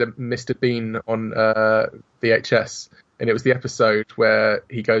 I had a Mr. Bean on VHS, and it was the episode where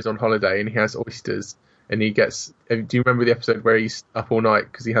he goes on holiday and he has oysters, and he gets. Do you remember the episode where he's up all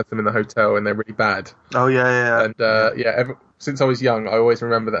night because he has them in the hotel and they're really bad? Oh yeah. And since I was young, I always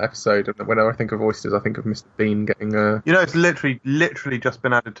remember that episode. And whenever I think of oysters, I think of Mr. Bean getting. It's literally just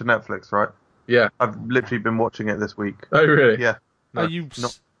been added to Netflix, right? Yeah, I've literally been watching it this week. Oh really? Yeah. Are you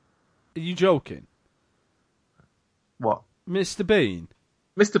joking? What? Mr. Bean?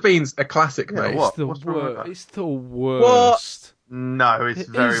 Mr. Bean's a classic, Yeah, mate. what? It's the What's wrong with that? It's the worst. No, it's It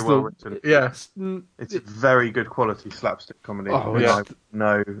very is well the- written. Yeah. It's very good quality slapstick comedy. Oh, and yeah. I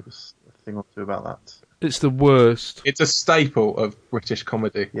know a thing or two about that. It's the worst. It's a staple of British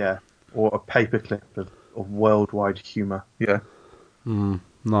comedy. Yeah, or a paperclip of worldwide humour. Yeah.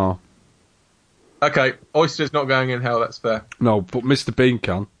 No. Okay, oysters not going in hell. That's fair. No, but Mr. Bean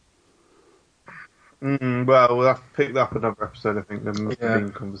can. Well, we'll have to pick up another episode, I think, the Mr. Yeah.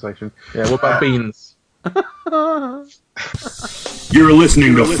 Bean conversation. Yeah. What about beans? You're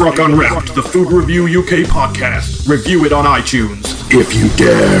listening to Fruck Unwrapped, the Food Review UK podcast. Review it on iTunes, if you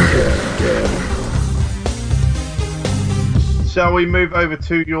dare. Shall we move over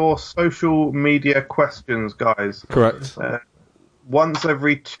to your social media questions, guys? Correct. Once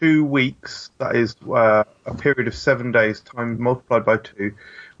every 2 weeks, that is a period of 7 days, time multiplied by 2,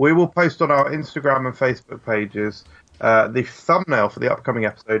 we will post on our Instagram and Facebook pages the thumbnail for the upcoming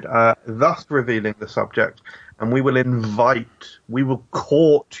episode, thus revealing the subject, and we will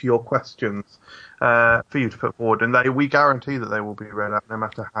court your questions for you to put forward, and we guarantee that they will be read out no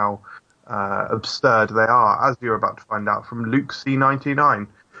matter how absurd they are, as you're about to find out from Luke C99.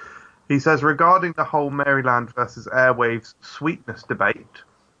 He says, regarding the whole Maryland versus Airwaves sweetness debate,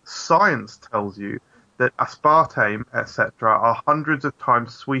 science tells you that aspartame, etc., are hundreds of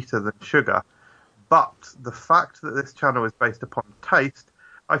times sweeter than sugar, but the fact that this channel is based upon taste,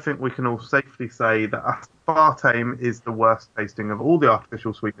 I think we can all safely say that aspartame is the worst tasting of all the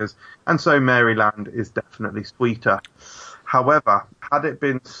artificial sweeteners, and so Maryland is definitely sweeter. However, had it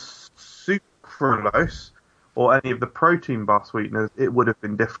been sucralose or any of the protein bar sweeteners, it would have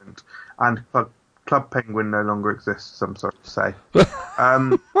been different. And Club Penguin no longer exists, I'm sorry to say.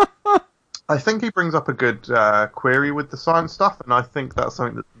 I think he brings up a good query with the science stuff, and I think that's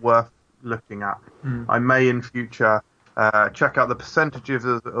something that's worth looking at. I may in future check out the percentages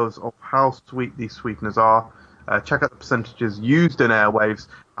of how sweet these sweeteners are, check out the percentages used in Airwaves,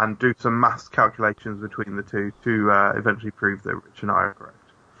 and do some maths calculations between the two to eventually prove that Rich and I are correct.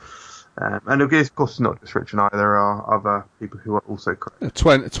 And of course, not just Rich and I, there are other people who are also correct.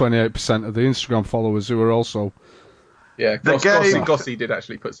 28% of the Instagram followers who are also... Yeah, Gossy did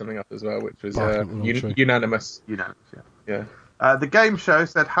actually put something up as well, which was unanimous. Unanimous, Yeah. The game show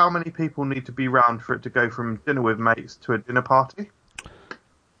said how many people need to be round for it to go from dinner with mates to a dinner party?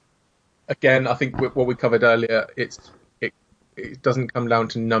 Again, I think what we covered earlier, it doesn't come down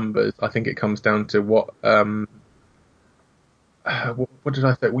to numbers. I think it comes down to what did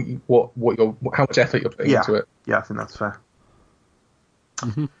I say? How much effort you're putting into it. Yeah, I think that's fair.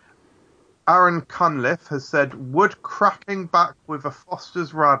 Aaron Cunliffe has said, would cracking back with a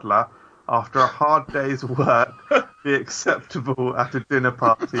Foster's Radler after a hard day's work be acceptable at a dinner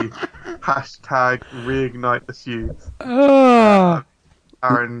party? Hashtag reignite the youth.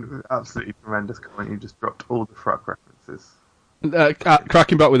 Aaron, absolutely tremendous comment. You just dropped all the Fruck references.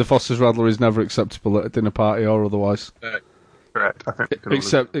 Cracking back with a Foster's Radler is never acceptable at a dinner party or otherwise. Correct. I think we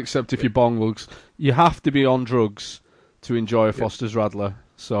can Except if you're bong lugs. You have to be on drugs to enjoy a Foster's Radler.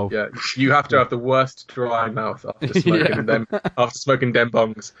 So yeah, you have to have the worst dry mouth after smoking them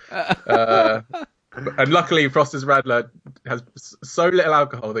bongs. And luckily, Foster's Radler has so little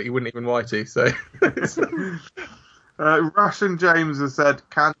alcohol that you wouldn't even whitey. So, Russian James has said,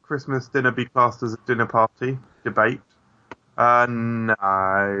 "Can Christmas dinner be classed as a dinner party?" Debate. No,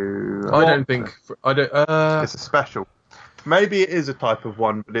 I don't think. It's a special. Maybe it is a type of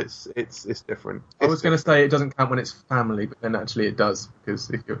one, but it's different. I was going to say it doesn't count when it's family, but then actually it does, because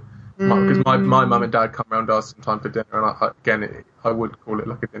my mum and dad come round us some time for dinner, and I would call it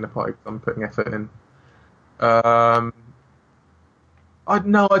like a dinner party because I'm putting effort in.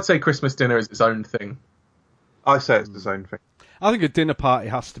 I'd say Christmas dinner is its own thing. I say it's its own thing. I think a dinner party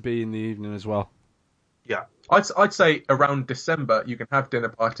has to be in the evening as well. Yeah, I'd say around December you can have dinner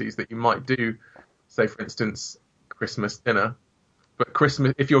parties that you might do, say for instance, Christmas dinner, but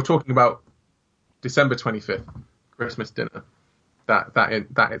Christmas, if you're talking about December 25th, Christmas dinner,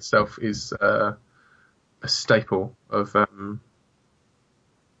 that itself is a staple of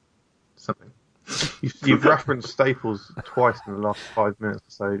something. You've referenced Staples twice in the last 5 minutes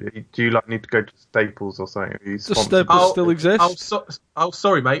or so. Do you need to go to Staples or something? Are you Does sponsored? Staples still exist?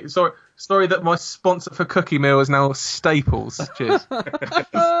 Sorry, mate. Sorry that my sponsor for Cookie Meal is now Staples. Cheers.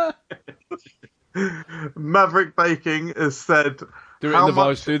 Maverick Baking has said... Do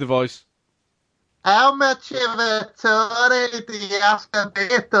the voice. How much of a Tory do you have to be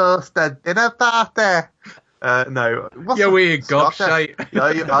to host a dinner party? No. You weird gobshite.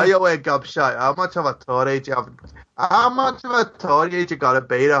 You weird gobshite. How much of a Tory do you have? How much of a Tory do you got to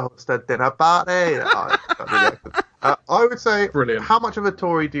be to host a dinner party? I would say, brilliant. How much of a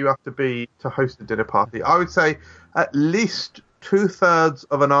Tory do you have to be to host a dinner party? I would say at least 2/3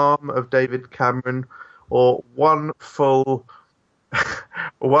 of an arm of David Cameron, or one full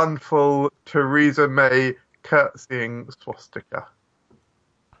Theresa May curtsying swastika.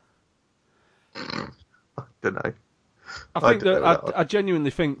 I don't know. I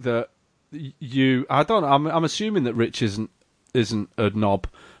genuinely think that you. I don't know. I'm assuming that Rich isn't a knob,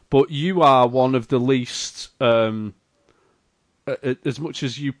 but you are one of the least. As much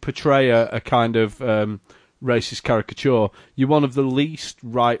as you portray a kind of racist caricature, you're one of the least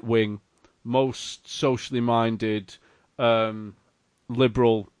right wing, most socially minded,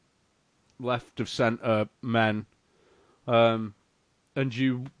 liberal, left of centre men. And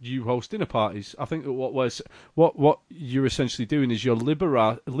you host dinner parties. I think that what you're essentially doing is you're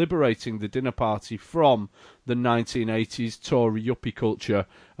liberating the dinner party from the 1980s Tory yuppie culture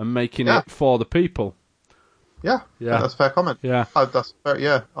and making it for the people. Yeah, that's a fair comment. Yeah, that's fair.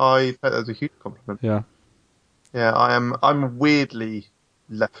 Yeah, I think that's a huge compliment. Yeah. I'm weirdly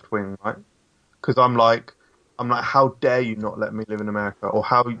left wing, right? Because I'm like, how dare you not let me live in America, or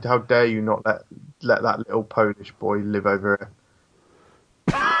how dare you not let that little Polish boy live over here?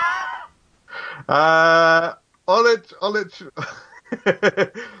 Oleg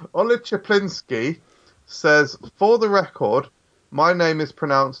Chaplinsky says, for the record, my name is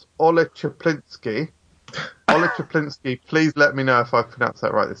pronounced Oleg Chaplinsky. Oleg Chaplinsky, please let me know if I pronounced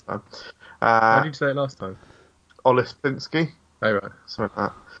that right this time. How did you say it last time? Oleg Chaplinsky. Oh, right. Something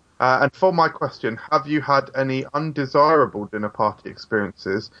like that. And for my question, have you had any undesirable dinner party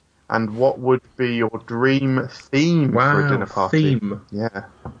experiences? And what would be your dream theme for a dinner party? Theme. Yeah.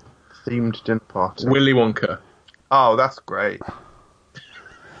 Themed dinner party. Willy Wonka. Oh, that's great.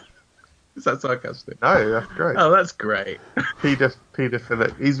 Is that sarcastic? No, that's great. Oh, that's great.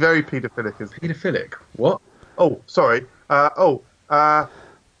 Pedophilic. He's very pedophilic, isn't he? Pedophilic? What? Oh, sorry. How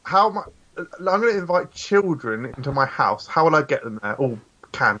much... I'm going to invite children into my house. How will I get them there? Oh,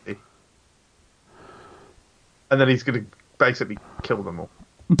 candy. And then he's going to basically kill them all.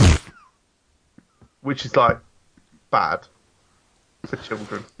 Which is, like, bad for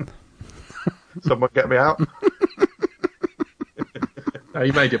children. Someone get me out. Oh,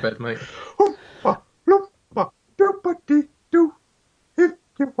 you made your bed, mate.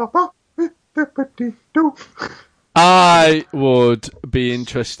 I would be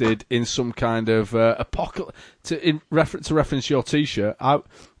interested in some kind of apocalypse. To reference your T-shirt,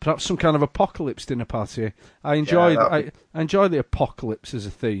 perhaps some kind of apocalypse dinner party. I enjoy the apocalypse as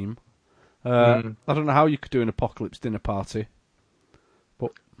a theme. I don't know how you could do an apocalypse dinner party,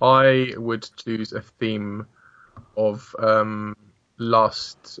 but I would choose a theme of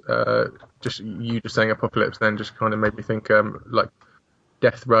just saying apocalypse, then just kind of made me think like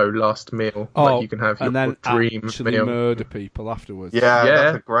death row, last meal. Like you can have your and then dream actually meal. Murder people afterwards. Yeah,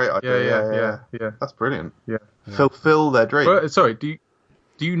 that's a great idea. Yeah. That's brilliant. Yeah. Fulfill their dream. But, sorry, do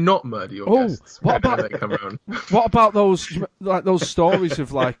you not murder your guests? What about they come around? What about those stories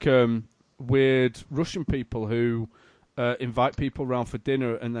of like weird Russian people who invite people around for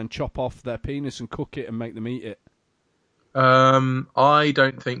dinner and then chop off their penis and cook it and make them eat it? I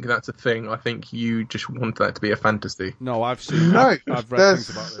don't think that's a thing. I think you just want that to be a fantasy. No, I've seen. No, I've read things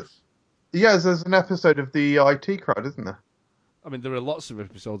about this. Yeah, there's an episode of the IT Crowd, isn't there? I mean, there are lots of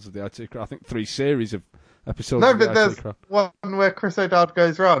episodes of the IT Crowd. I think 3 series of episodes. No, of the but there's IT Crowd. one where Chris O'Dowd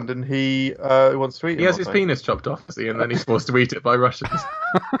goes round and he wants to eat. He has his penis chopped off, and then he's forced to eat it by Russians.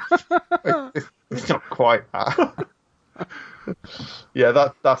 It's not quite that. Yeah,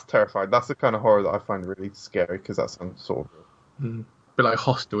 that's terrifying. That's the kind of horror that I find really scary because that's sort of bit like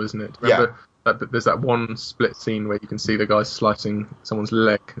Hostel, isn't it? Remember there's that one split scene where you can see the guy slicing someone's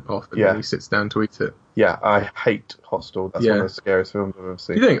leg off and then he sits down to eat it. Yeah, I hate Hostel. That's one of the scariest films I've ever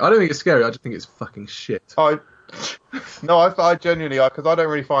seen. You think? I don't think it's scary. I just think it's fucking shit. I genuinely, because I don't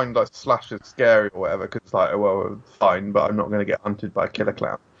really find like slashers scary or whatever, because it's like, well, fine, but I'm not going to get hunted by a killer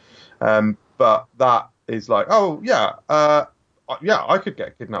clown. But that is like, I could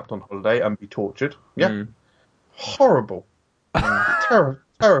get kidnapped on holiday and be tortured. Yeah, horrible,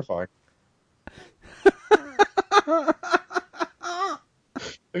 terrifying.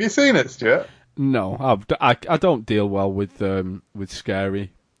 Have you seen it, Stuart? No, I don't deal well with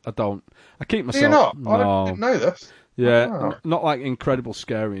scary. I don't. I keep myself. Do you not? No. I didn't know this. Yeah, Wow. not like incredible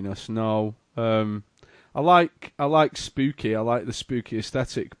scariness. No. I like spooky. I like the spooky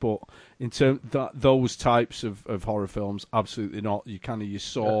aesthetic, but in terms those types of horror films, absolutely not. You kind of your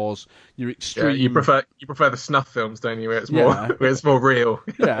Saws, your extreme. Yeah, you prefer the snuff films, don't you? Where it's more Yeah. where it's more real.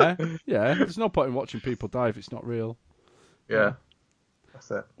 Yeah. There's no point in watching people die if it's not real. Yeah. That's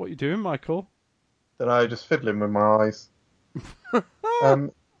it. What are you doing, Michael? Then I just fiddling with my eyes.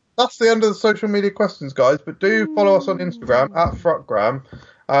 That's the end of the social media questions, guys. But do follow us on Instagram at Fruckgram.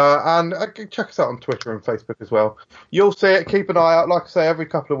 And check us out on Twitter and Facebook as well. You'll see it. Keep an eye out. Like I say, every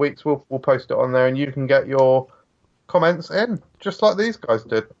couple of weeks we'll post it on there, and you can get your comments in, just like these guys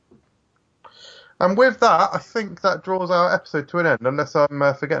did. And with that, I think that draws our episode to an end, unless I'm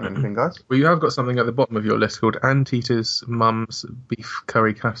forgetting anything, guys. Well, you have got something at the bottom of your list called Antita's Mum's Beef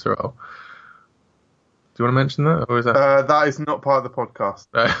Curry Casserole. Do you want to mention that, or is that? That is not part of the podcast.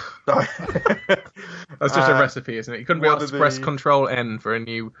 That's just a recipe, isn't it? You couldn't be able to press the- Control N for a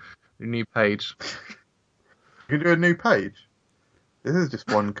new page. You can do a new page. This is just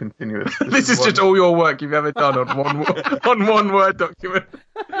one continuous. This is just all your work you've ever done on one Word document.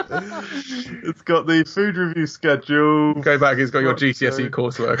 It's got the food review schedule. Go back, it's got your GCSE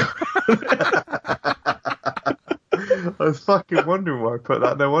coursework. I was fucking wondering why I put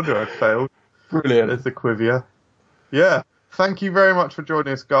that. No wonder I failed. Brilliant. There's the Quivia. Yeah. Thank you very much for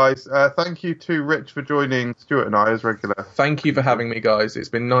joining us, guys. Thank you to Rich for joining Stuart and I as regular. Thank you for having me, guys. It's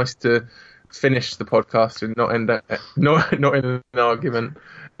been nice to finish the podcast and not end up, not in an argument,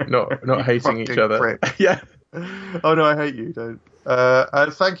 not hating each fucking other. prick. Yeah. Oh no, I hate you. Don't.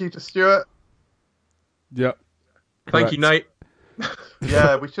 And thank you to Stuart. Yep. Thank you, Nate.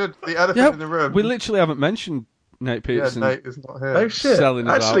 Yeah, we should. The elephant Yeah, in the room. we literally haven't mentioned Nate Yeah, Peterson. Nate is not here. Oh shit! Selling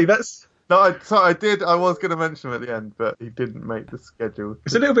us Actually, out. that's No, I did. I was going to mention him at the end, but he didn't make the schedule.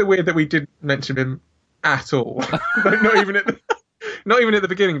 it's a little bit weird that we didn't mention him at all. Like, not even at the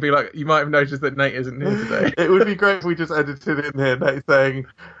beginning. Be like, you might have noticed that Nate isn't here today. It would be great if we just edited in here, Nate saying,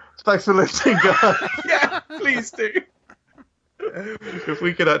 "Thanks for listening, guys." Yeah, please do. If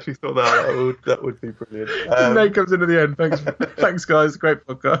we could actually sort that out, that would be brilliant. Nate comes in at the end. Thanks, guys. Great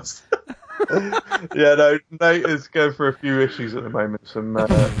podcast. Yeah, no, Nate is going through a few issues at the moment, some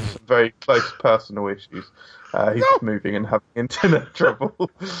very close personal issues. He's just moving and having internet trouble.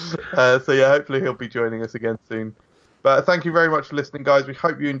 So yeah, hopefully he'll be joining us again soon. But thank you very much for listening, guys. We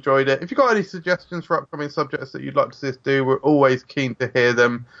hope you enjoyed it. If you've got any suggestions for upcoming subjects that you'd like to see us do, we're always keen to hear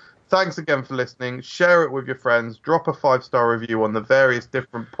them. Thanks again for listening. Share it with your friends. Drop a 5-star review on the various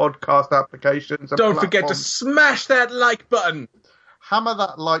different podcast applications. And Don't forget to platforms. smash that like button. Hammer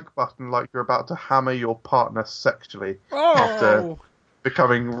that like button like you're about to hammer your partner sexually Oh! after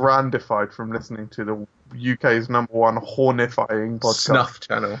becoming randified from listening to the UK's #1 hornifying podcast. Snuff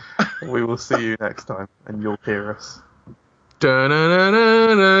channel. We will see you next time, and you'll hear us.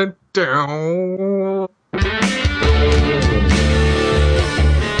 Da-na-na-na-na-down.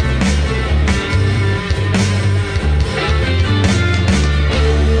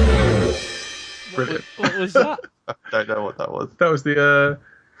 Brilliant. What was that? I don't know what that was. That was the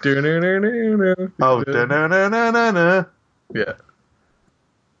da-na-na-na-na. Oh, da-na-na-na-na-na. Yeah.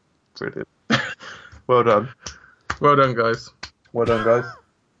 Brilliant. Well done. Well done, guys. Well done, guys.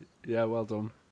 Yeah, well done.